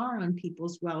impacts are on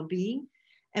people's well-being.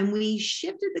 And we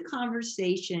shifted the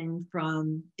conversation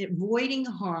from avoiding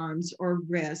harms or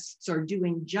risks or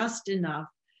doing just enough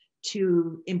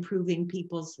to improving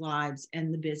people's lives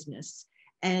and the business,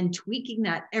 and tweaking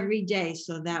that every day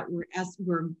so that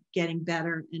we're getting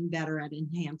better and better at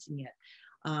enhancing it.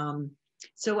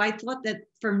 So I thought that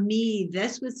for me,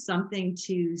 this was something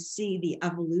to see the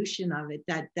evolution of it,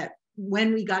 that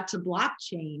when we got to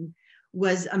blockchain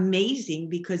was amazing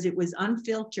because it was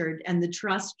unfiltered and the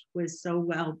trust was so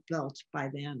well built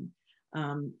by then.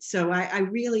 So I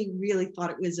really, really thought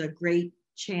it was a great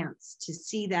chance to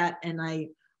see that. And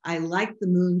I like the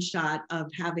moonshot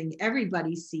of having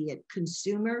everybody see it,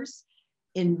 consumers,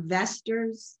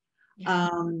 investors,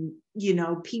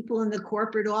 people in the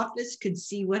corporate office could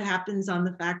see what happens on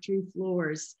the factory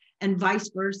floors and vice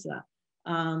versa.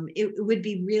 It would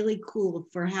be really cool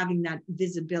for having that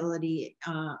visibility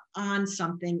on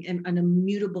something in an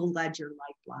immutable ledger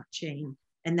like blockchain,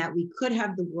 and that we could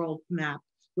have the world map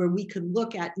where we could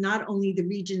look at not only the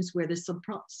regions where the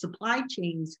supply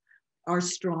chains are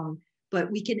strong, but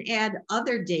we can add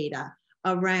other data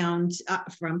around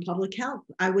from public health.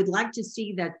 I would like to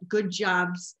see that good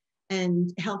jobs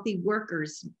and healthy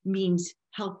workers means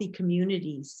healthy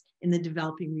communities in the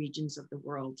developing regions of the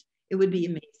world. It would be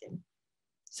amazing.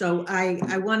 So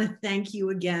I want to thank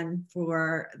you again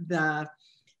for the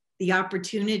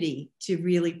opportunity to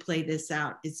really play this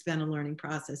out. It's been a learning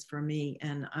process for me,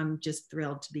 and I'm just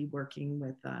thrilled to be working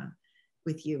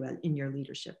with you in your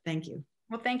leadership. Thank you.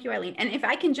 Well, thank you, Eileen. And if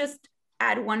I can just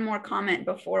add one more comment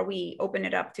before we open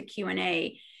it up to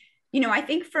Q&A. I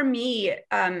think for me,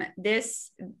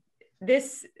 this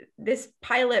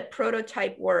pilot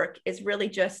prototype work is really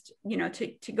just,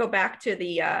 to go back to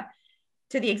the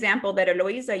example that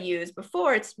Eloisa used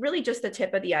before, it's really just the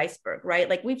tip of the iceberg, right?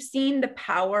 Like we've seen the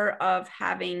power of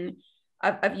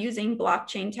using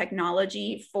blockchain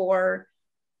technology for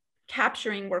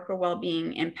capturing worker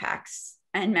well-being impacts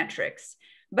and metrics,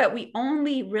 but we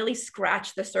only really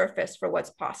scratch the surface for what's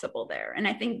possible there. And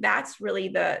I think that's really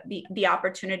the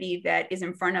opportunity that is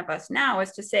in front of us now,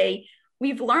 is to say,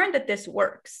 we've learned that this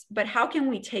works, but how can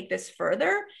we take this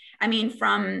further? I mean,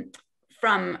 from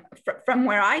from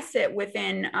where I sit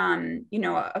within, you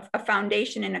know, a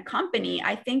foundation in a company,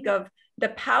 I think of the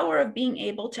power of being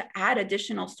able to add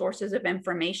additional sources of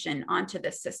information onto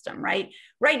this system, right?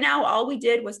 Right now, all we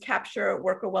did was capture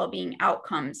worker well-being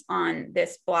outcomes on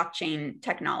this blockchain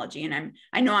technology. And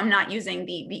I know I'm not using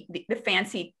the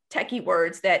fancy techie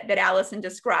words that Allison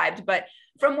described, but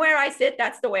from where I sit,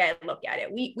 that's the way I look at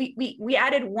it. We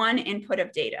added one input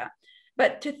of data.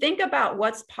 But to think about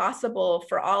what's possible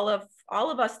for all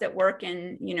of us that work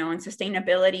in, you know, in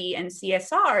sustainability and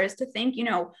CSR is to think, you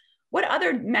know, what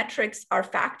other metrics are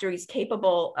factories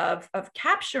capable of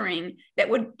capturing that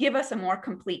would give us a more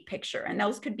complete picture? And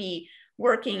those could be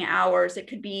working hours, it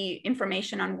could be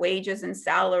information on wages and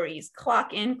salaries,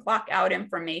 clock in, clock out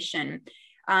information,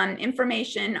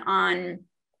 information on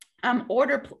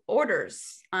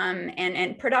orders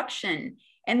and production.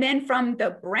 And then from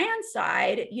the brand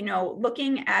side, you know,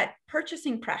 looking at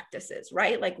purchasing practices,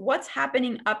 right? Like what's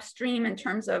happening upstream in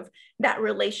terms of that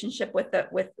relationship with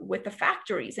the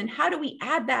factories, and how do we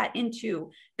add that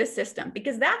into the system?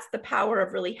 Because that's the power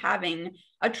of really having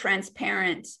a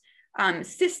transparent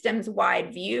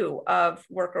systems-wide view of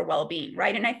worker well-being,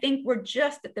 right? And I think we're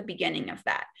just at the beginning of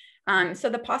that. So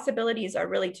the possibilities are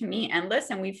really, to me, endless.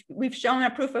 And we've shown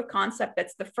a proof of concept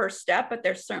that's the first step, but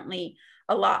there's certainly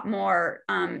a lot more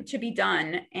to be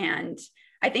done. And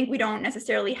I think we don't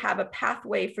necessarily have a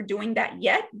pathway for doing that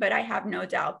yet, but I have no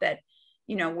doubt that,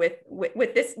 you know,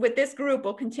 with this group,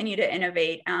 we'll continue to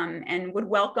innovate and would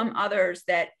welcome others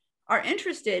that are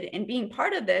interested in being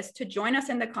part of this to join us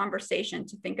in the conversation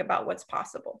to think about what's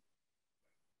possible.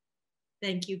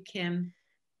 Thank you, Kim.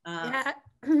 Yeah,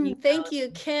 thank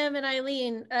you, Kim and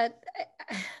Eileen.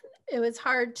 It was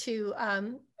hard to,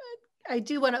 I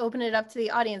do want to open it up to the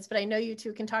audience, but I know you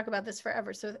two can talk about this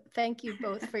forever. So thank you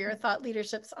both for your thought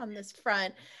leaderships on this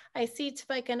front. I see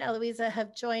Tamika and Eloisa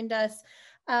have joined us.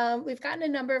 We've gotten a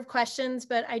number of questions,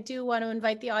 but I do want to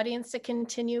invite the audience to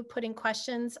continue putting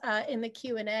questions in the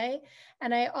Q&A.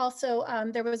 And I also,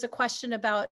 there was a question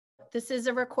about, this is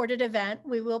a recorded event.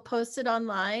 We will post it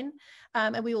online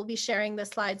and we will be sharing the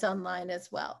slides online as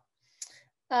well.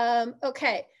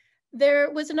 Okay.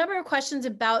 There was a number of questions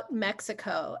about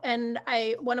Mexico, and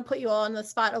I want to put you all on the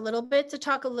spot a little bit to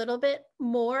talk a little bit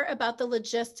more about the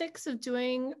logistics of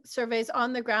doing surveys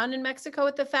on the ground in Mexico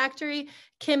at the factory.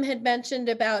 Kim had mentioned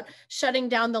about shutting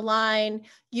down the line.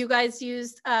 You guys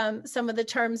used some of the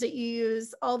terms that you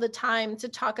use all the time to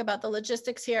talk about the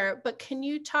logistics here, but can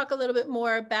you talk a little bit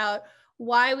more about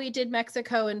why we did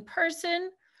Mexico in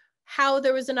person, how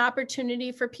there was an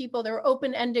opportunity for people, there were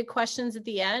open-ended questions at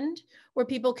the end where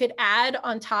people could add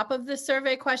on top of the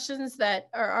survey questions that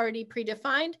are already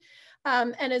predefined,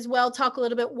 and as well talk a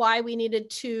little bit why we needed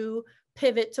to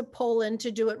pivot to Poland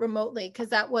to do it remotely, because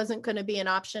that wasn't going to be an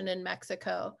option in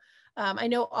Mexico. I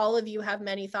know all of you have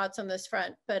many thoughts on this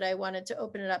front, but I wanted to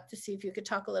open it up to see if you could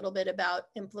talk a little bit about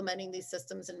implementing these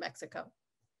systems in Mexico.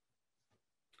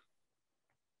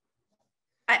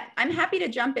 I'm happy to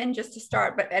jump in just to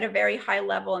start, but at a very high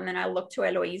level, and then I'll look to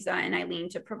Eloisa and Eileen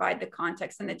to provide the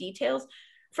context and the details.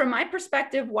 From my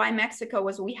perspective, why Mexico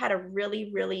was we had a really,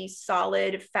 really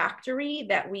solid factory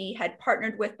that we had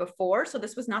partnered with before. So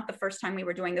this was not the first time we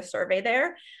were doing the survey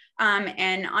there.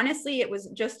 And honestly, it was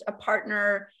just a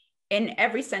partner in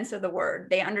every sense of the word.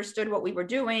 They understood what we were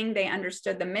doing. They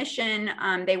understood the mission.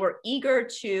 They were eager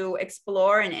to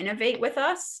explore and innovate with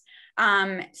us.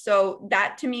 So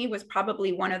that to me was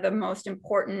probably one of the most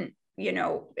important, you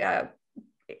know,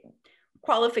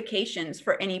 qualifications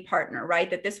for any partner, right?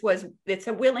 That it's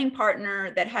a willing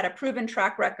partner that had a proven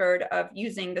track record of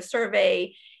using the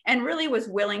survey and really was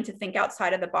willing to think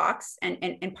outside of the box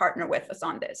and partner with us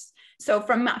on this. So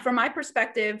from my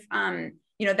perspective,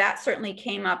 you know, that certainly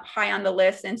came up high on the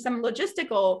list, and some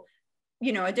logistical,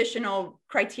 you know, additional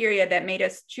criteria that made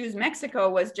us choose Mexico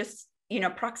was just, you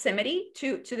know, proximity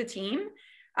to the team,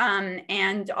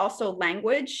 and also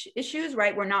language issues,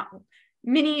 right? We're not,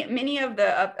 many of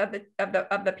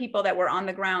the people that were on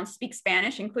the ground speak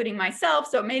Spanish, including myself.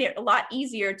 So it made it a lot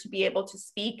easier to be able to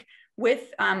speak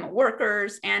with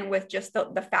workers and with just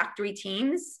the factory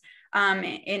teams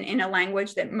in a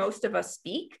language that most of us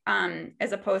speak,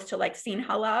 as opposed to like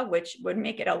Sinhala, which would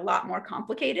make it a lot more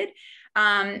complicated.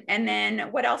 And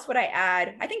then what else would I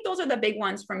add? I think those are the big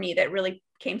ones for me that really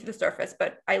came to the surface,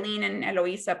 but Eileen and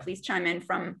Eloisa, please chime in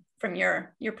from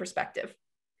your perspective.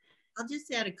 I'll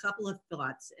just add a couple of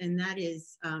thoughts, and that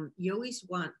is, you always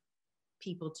want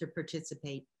people to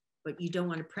participate, but you don't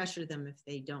want to pressure them if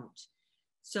they don't.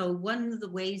 So one of the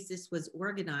ways this was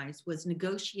organized was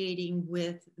negotiating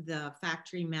with the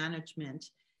factory management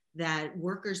that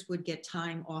workers would get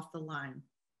time off the line.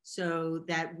 so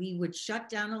that we would shut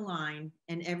down a line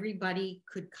and everybody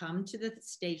could come to the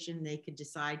station. They could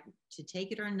decide to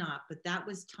take it or not, but that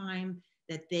was time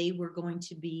that they were going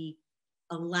to be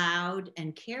allowed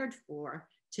and cared for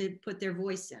to put their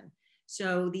voice in.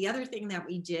 So the other thing that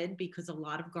we did, because a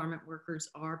lot of garment workers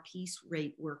are piece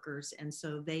rate workers, and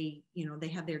so they, they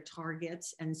have their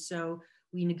targets, and so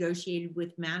we negotiated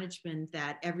with management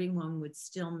that everyone would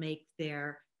still make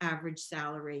their average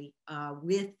salary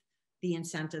with the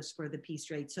incentives for the piece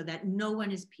rate, so that no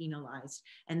one is penalized,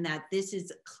 and that this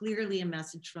is clearly a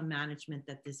message from management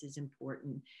that this is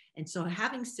important. And so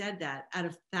having said that, out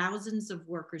of thousands of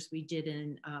workers we did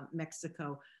in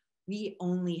Mexico, we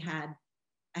only had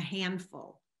a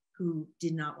handful who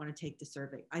did not want to take the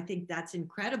survey. I think that's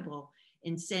incredible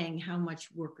in saying how much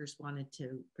workers wanted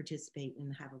to participate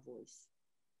and have a voice.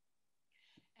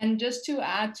 And just to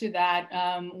add to that,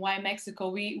 why Mexico,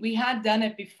 we had done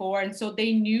it before, and so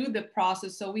they knew the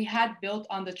process. So we had built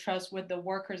on the trust with the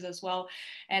workers as well.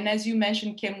 And as you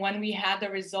mentioned, Kim, when we had the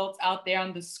results out there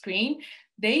on the screen,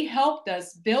 they helped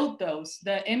us build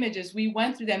the images. We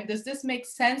went through them. Does this make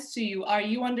sense to you? Are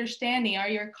you understanding? Are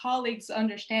your colleagues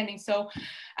understanding? So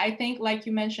I think, like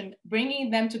you mentioned,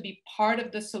 bringing them to be part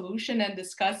of the solution and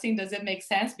discussing, does it make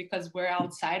sense? Because we're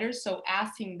outsiders. So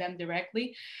asking them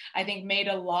directly, I think, made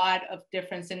a lot of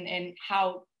difference in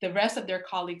how the rest of their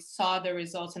colleagues saw the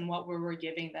results and what we were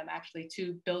giving them, actually,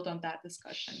 to build on that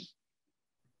discussion.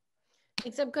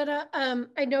 Thanks. I'm gonna,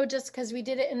 I know just because we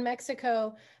did it in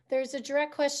Mexico, there's a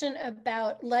direct question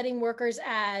about letting workers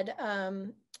add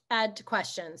to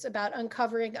questions about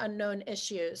uncovering unknown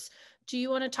issues. Do you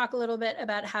want to talk a little bit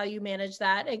about how you manage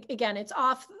that? Again, it's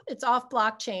off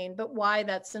blockchain, but why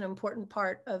that's an important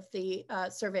part of the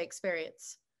survey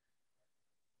experience.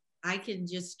 I can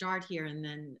just start here and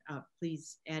then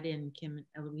please add in, Kim and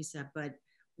Eloisa. But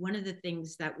one of the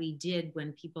things that we did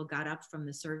when people got up from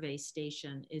the survey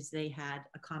station is they had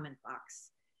a comment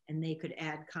box and they could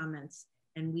add comments.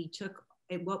 And we took,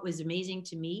 what was amazing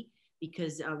to me,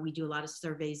 because we do a lot of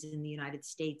surveys in the United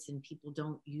States and people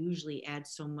don't usually add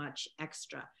so much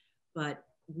extra, but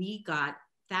we got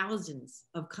thousands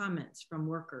of comments from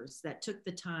workers that took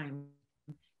the time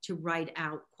to write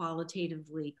out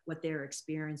qualitatively what their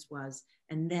experience was.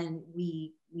 And then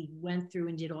we went through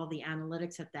and did all the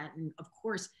analytics at that. And of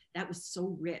course, that was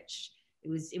so rich. It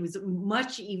was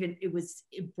much even,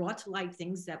 it brought to light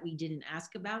things that we didn't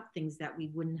ask about, things that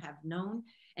we wouldn't have known.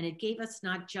 And it gave us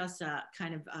not just a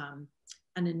kind of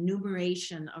an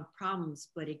enumeration of problems,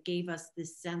 but it gave us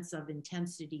this sense of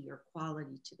intensity or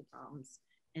quality to the problems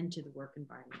and to the work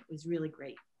environment. It was really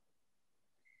great.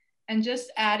 And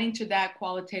just adding to that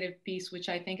qualitative piece, which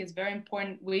I think is very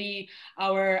important,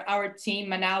 our team,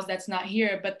 Manaus, that's not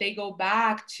here, but they go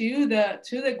back to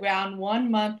the ground 1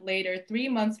 month later, 3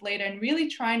 months later, and really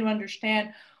trying to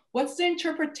understand what's the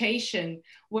interpretation?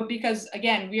 Because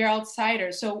again, we are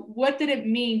outsiders. So what did it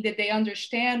mean? Did they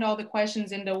understand all the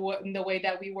questions in the way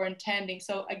that we were intending?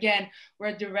 So again,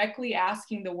 we're directly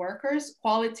asking the workers,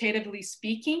 qualitatively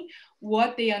speaking,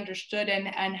 what they understood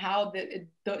and how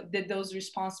did those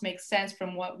responses make sense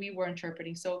from what we were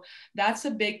interpreting. So that's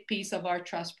a big piece of our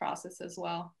trust process as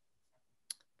well.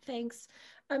 Thanks.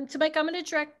 So Mike, I'm going to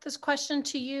direct this question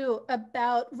to you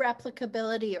about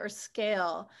replicability or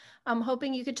scale. I'm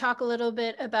hoping you could talk a little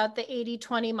bit about the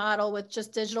 80-20 model with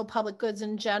just digital public goods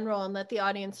in general and let the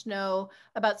audience know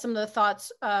about some of the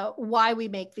thoughts why we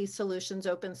make these solutions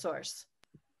open source.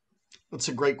 That's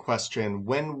a great question.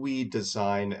 When we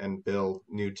design and build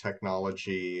new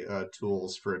technology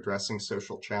tools for addressing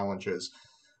social challenges,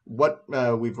 what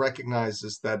we've recognized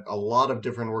is that a lot of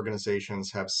different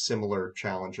organizations have similar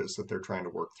challenges that they're trying to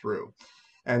work through.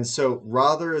 And so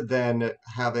rather than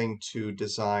having to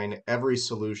design every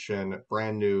solution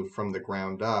brand new from the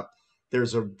ground up,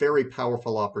 there's a very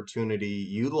powerful opportunity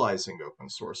utilizing open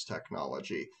source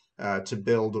technology to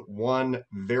build one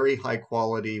very high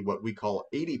quality, what we call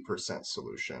 80%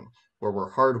 solution, where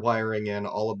we're hardwiring in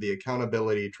all of the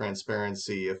accountability,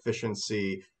 transparency,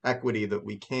 efficiency, equity that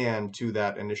we can to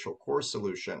that initial core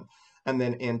solution, and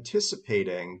then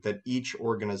anticipating that each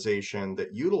organization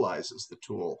that utilizes the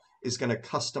tool is going to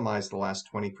customize the last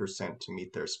 20% to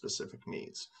meet their specific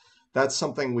needs. That's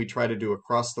something we try to do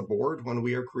across the board when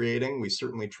we are creating. We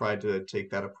certainly try to take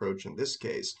that approach in this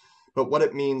case. But what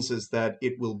it means is that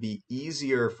it will be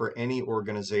easier for any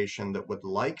organization that would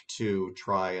like to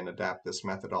try and adapt this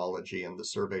methodology and the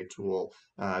survey tool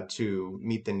to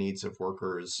meet the needs of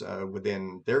workers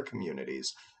within their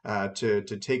communities, to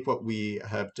take what we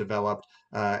have developed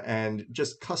and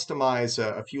just customize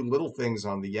a few little things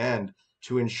on the end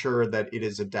to ensure that it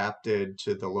is adapted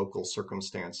to the local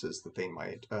circumstances that they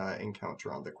might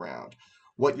encounter on the ground.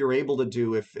 What you're able to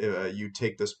do if you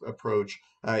take this approach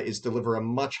is deliver a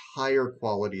much higher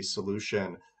quality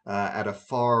solution at a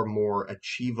far more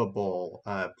achievable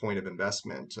point of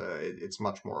investment. It's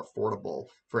much more affordable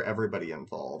for everybody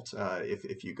involved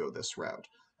if you go this route.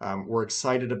 We're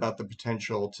excited about the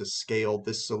potential to scale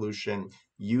this solution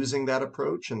using that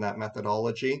approach and that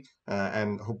methodology,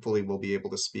 and hopefully we'll be able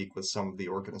to speak with some of the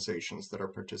organizations that are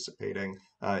participating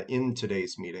in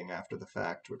today's meeting after the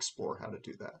fact to explore how to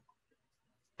do that.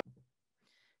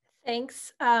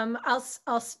 Thanks.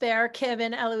 I'll spare Kim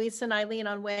and Eloise and Eileen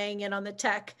on weighing in on the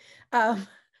tech.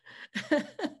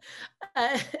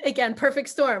 Again, perfect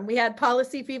storm. We had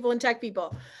policy people and tech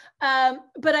people.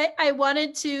 But I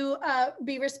wanted to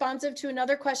be responsive to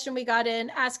another question we got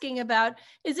in asking about,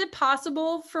 is it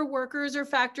possible for workers or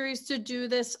factories to do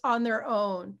this on their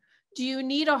own? Do you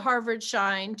need a Harvard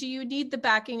Shine? Do you need the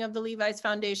backing of the Levi's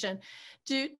Foundation?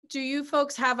 Do you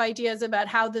folks have ideas about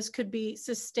how this could be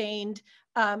sustained,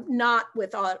 not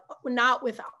with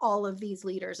all of these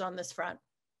leaders on this front?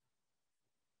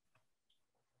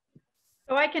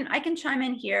 So I can chime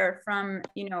in here from,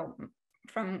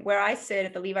 from where I sit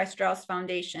at the Levi Strauss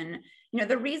Foundation.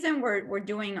 The reason we're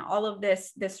doing all of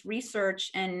this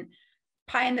research and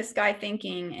pie in the sky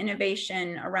thinking,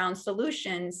 innovation around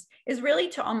solutions is really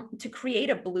to create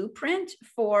a blueprint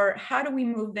for how do we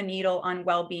move the needle on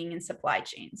well-being in supply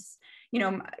chains.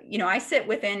 I sit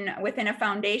within a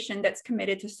foundation that's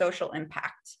committed to social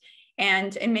impact.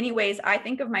 And in many ways, I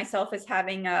think of myself as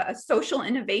having a social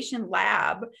innovation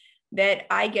lab that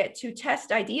I get to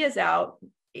test ideas out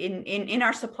in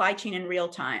our supply chain in real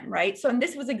time, right? So, and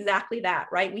this was exactly that,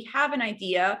 right? We have an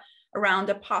idea around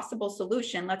a possible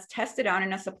solution. Let's test it out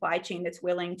in a supply chain that's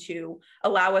willing to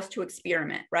allow us to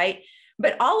experiment, right?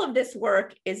 But all of this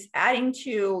work is adding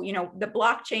to, the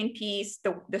blockchain piece,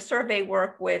 the survey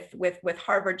work with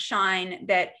Harvard Shine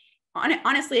that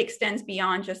honestly extends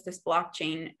beyond just this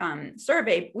blockchain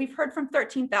survey. We've heard from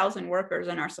 13,000 workers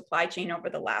in our supply chain over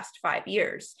the last 5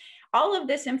 years. All of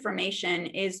this information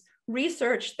is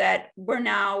research that we're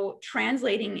now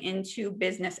translating into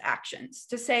business actions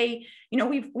to say,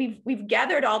 we've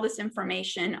gathered all this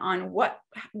information on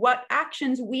what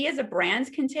actions we as a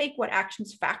brand can take, what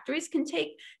actions factories can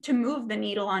take to move the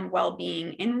needle on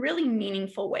well-being in really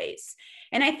meaningful ways.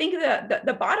 And I think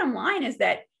the bottom line is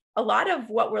that a lot of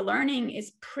what we're learning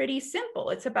is pretty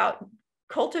simple. It's about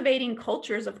cultivating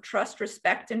cultures of trust,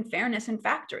 respect, and fairness in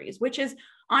factories, which is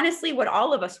honestly what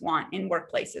all of us want in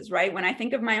workplaces, right? When I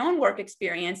think of my own work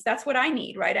experience, that's what I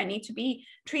need, right? I need to be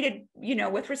treated,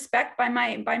 with respect by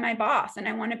my boss, and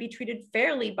I want to be treated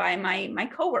fairly by my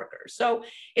coworkers. So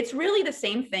it's really the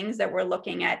same things that we're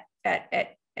looking at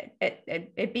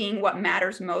being what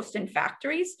matters most in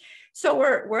factories. So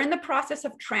we're in the process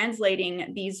of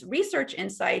translating these research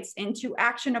insights into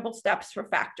actionable steps for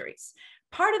factories.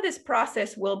 Part of this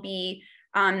process will be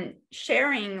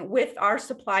sharing with our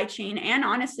supply chain and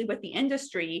honestly with the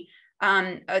industry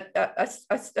a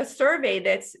survey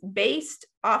that's based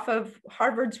off of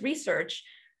Harvard's research,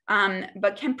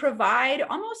 but can provide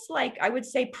almost like, I would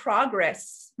say,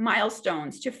 progress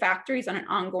milestones to factories on an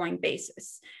ongoing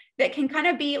basis that can kind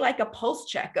of be like a pulse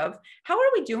check of how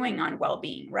are we doing on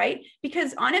well-being, right?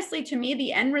 Because honestly, to me,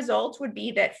 the end result would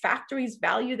be that factories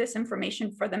value this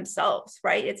information for themselves,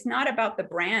 right? It's not about the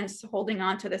brands holding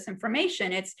on to this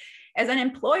information. It's, as an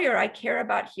employer, I care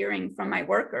about hearing from my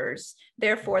workers.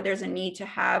 Therefore, there's a need to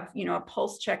have, a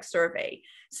pulse check survey.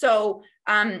 So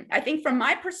I think from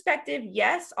my perspective,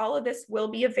 yes, all of this will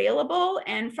be available.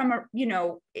 And from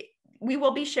we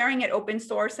will be sharing it open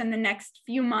source in the next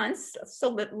few months, so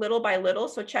little by little.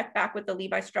 So check back with the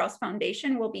Levi Strauss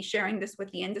Foundation. We'll be sharing this with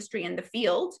the industry in the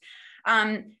field.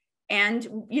 And,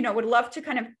 would love to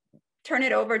kind of turn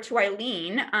it over to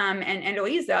Eileen and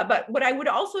Louisa. But what I would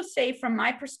also say from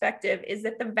my perspective is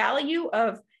that the value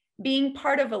of being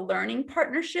part of a learning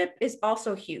partnership is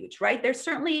also huge, right? There's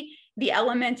certainly the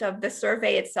element of the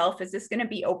survey itself. Is this going to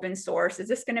be open source? Is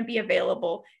this going to be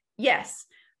available? Yes.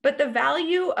 But the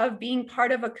value of being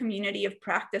part of a community of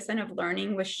practice and of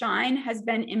learning with Shine has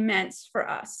been immense for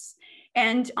us.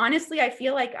 And honestly, I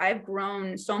feel like I've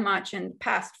grown so much in the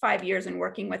past 5 years in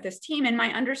working with this team and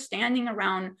my understanding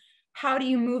around how do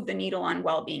you move the needle on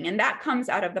well-being. And that comes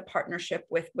out of the partnership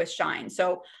with Shine.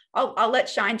 So I'll let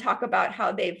Shine talk about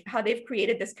how they've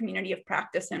created this community of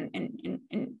practice and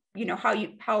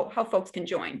how folks can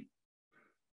join.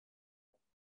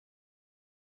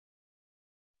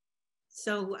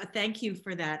 So thank you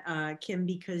for that, Kim,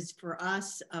 because for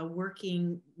us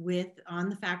working on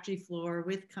the factory floor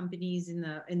with companies in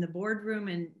the boardroom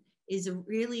and is a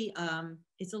really,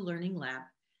 it's a learning lab.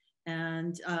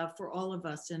 And for all of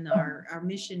us, and our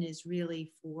mission is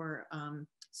really for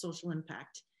social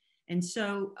impact. And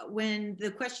so when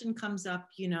the question comes up,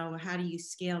 you know, how do you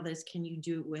scale this? Can you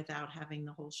do it without having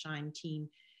the whole Shine team?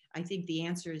 I think the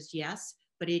answer is yes,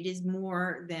 but it is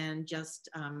more than just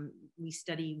we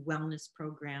study wellness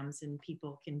programs and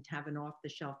people can have an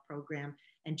off-the-shelf program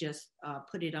and just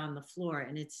put it on the floor,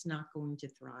 and it's not going to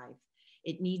thrive.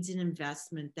 It needs an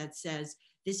investment that says,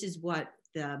 this is what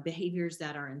the behaviors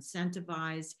that are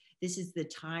incentivized. This is the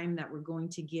time that we're going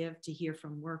to give to hear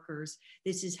from workers.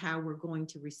 This is how we're going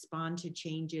to respond to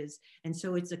changes. And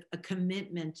so it's a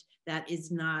commitment that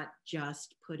is not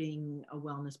just putting a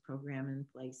wellness program in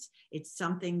place. It's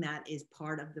something that is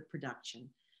part of the production.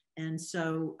 And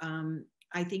so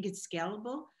I think it's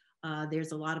scalable.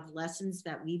 There's a lot of lessons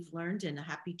that we've learned, and I'm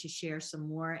happy to share some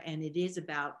more. And it is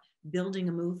about building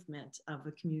a movement of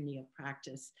a community of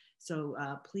practice. So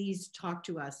please talk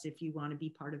to us if you want to be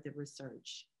part of the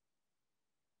research.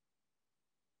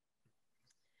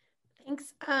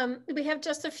 Thanks. We have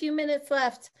just a few minutes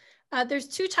left. There's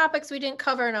two topics we didn't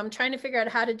cover, and I'm trying to figure out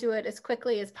how to do it as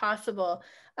quickly as possible.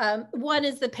 One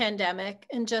is the pandemic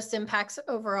and just impacts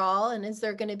overall, and is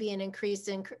there going to be an increased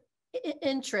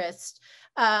interest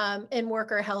in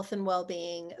worker health and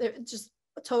well-being? Just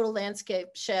a total landscape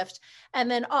shift.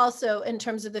 And then also in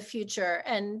terms of the future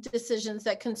and decisions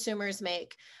that consumers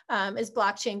make, is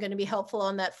blockchain going to be helpful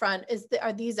on that front?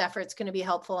 Are these efforts going to be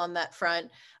helpful on that front?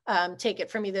 Take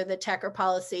it from either the tech or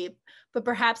policy, but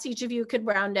perhaps each of you could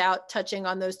round out touching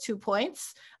on those 2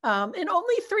 points in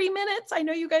only 3 minutes. I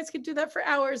know you guys could do that for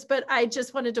hours, but I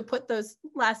just wanted to put those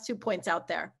last 2 points out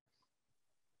there.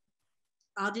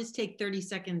 I'll just take 30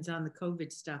 seconds on the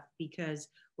COVID stuff, because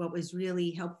what was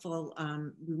really helpful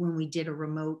when we did a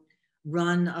remote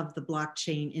run of the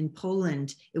blockchain in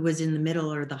Poland, it was in the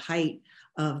middle or the height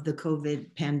of the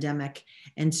COVID pandemic.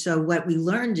 And so what we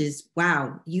learned is,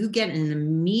 wow, you get an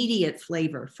immediate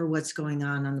flavor for what's going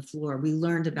on the floor. We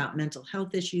learned about mental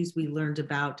health issues. We learned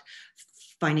about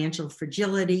financial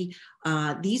fragility.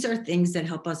 These are things that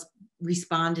help us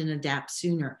respond and adapt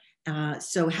sooner.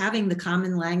 So having the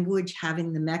common language,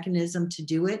 having the mechanism to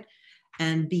do it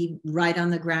and be right on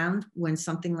the ground when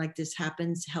something like this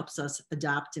happens helps us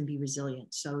adopt and be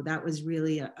resilient. So that was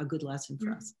really a good lesson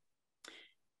for us.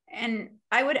 And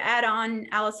I would add on,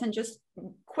 Allison, just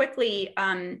quickly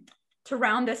to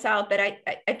round this out, that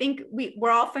I think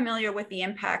we're all familiar with the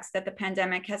impacts that the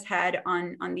pandemic has had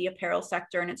on the apparel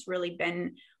sector. And it's really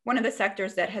been one of the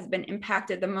sectors that has been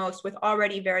impacted the most, with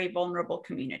already very vulnerable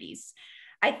communities.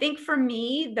 I think for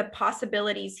me, the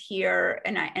possibilities here,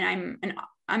 and I'm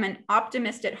an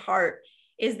optimist at heart,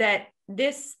 is that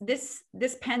this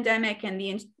pandemic and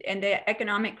the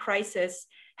economic crisis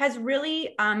has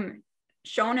really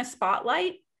shown a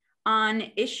spotlight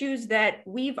on issues that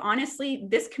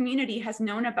this community has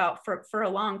known about for a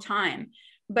long time,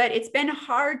 but it's been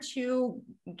hard to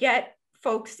get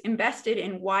folks invested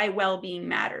in why well-being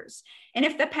matters. And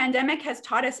if the pandemic has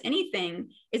taught us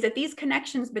anything, is that these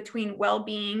connections between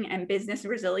well-being and business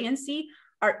resiliency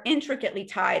are intricately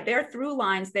tied. There are through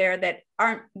lines there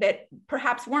that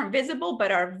perhaps weren't visible,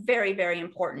 but are very, very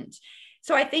important.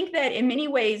 So I think that in many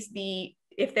ways,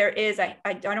 if there is,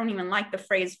 I don't even like the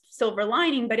phrase silver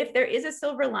lining, but if there is a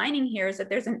silver lining here, is that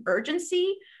there's an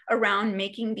urgency around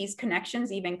making these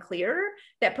connections even clearer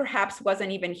that perhaps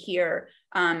wasn't even here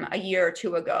a year or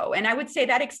two ago. And I would say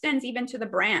that extends even to the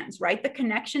brands, right? The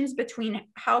connections between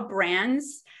how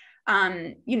brands,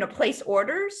 place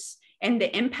orders and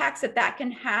the impacts that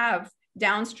can have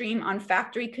downstream on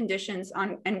factory conditions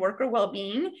and worker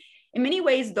well-being. In many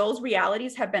ways, those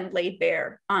realities have been laid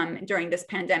bare during this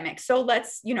pandemic. So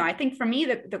I think for me,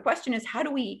 the question is, how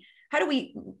do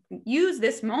we use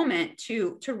this moment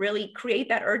to really create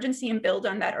that urgency and build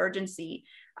on that urgency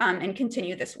and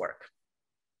continue this work?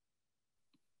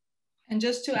 And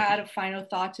just to add a final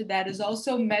thought to that, is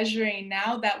also measuring,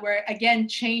 now that we're again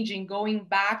changing, going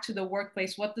back to the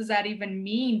workplace, what does that even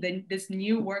mean, this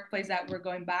new workplace that we're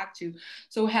going back to?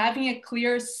 So having a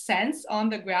clear sense on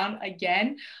the ground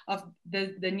again of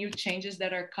the new changes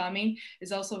that are coming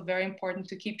is also very important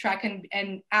to keep track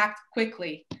and act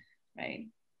quickly, right?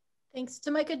 Thanks.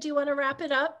 Tamika, do you want to wrap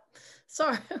it up?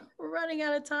 Sorry, we're running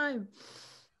out of time.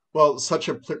 Well, such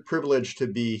a privilege to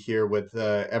be here with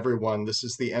everyone. This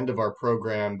is the end of our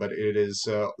program, but it is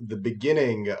the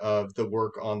beginning of the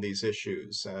work on these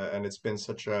issues. And it's been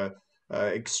such a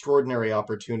extraordinary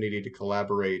opportunity to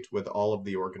collaborate with all of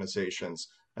the organizations.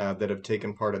 that have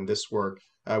taken part in this work.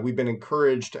 We've been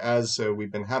encouraged as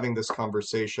we've been having this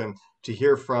conversation to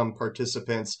hear from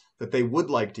participants that they would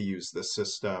like to use this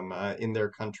system in their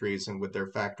countries and with their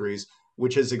factories,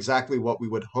 which is exactly what we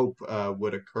would hope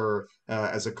would occur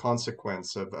as a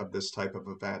consequence of this type of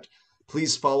event.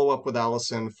 Please follow up with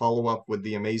Allison, follow up with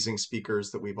the amazing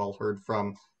speakers that we've all heard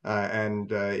from.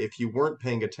 And if you weren't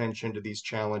paying attention to these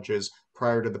challenges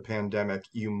prior to the pandemic,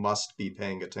 you must be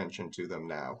paying attention to them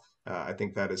now. I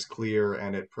think that is clear,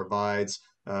 and it provides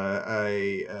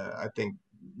I think,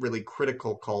 really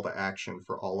critical call to action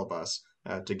for all of us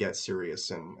to get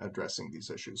serious in addressing these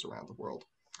issues around the world.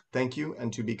 Thank you,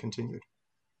 and to be continued.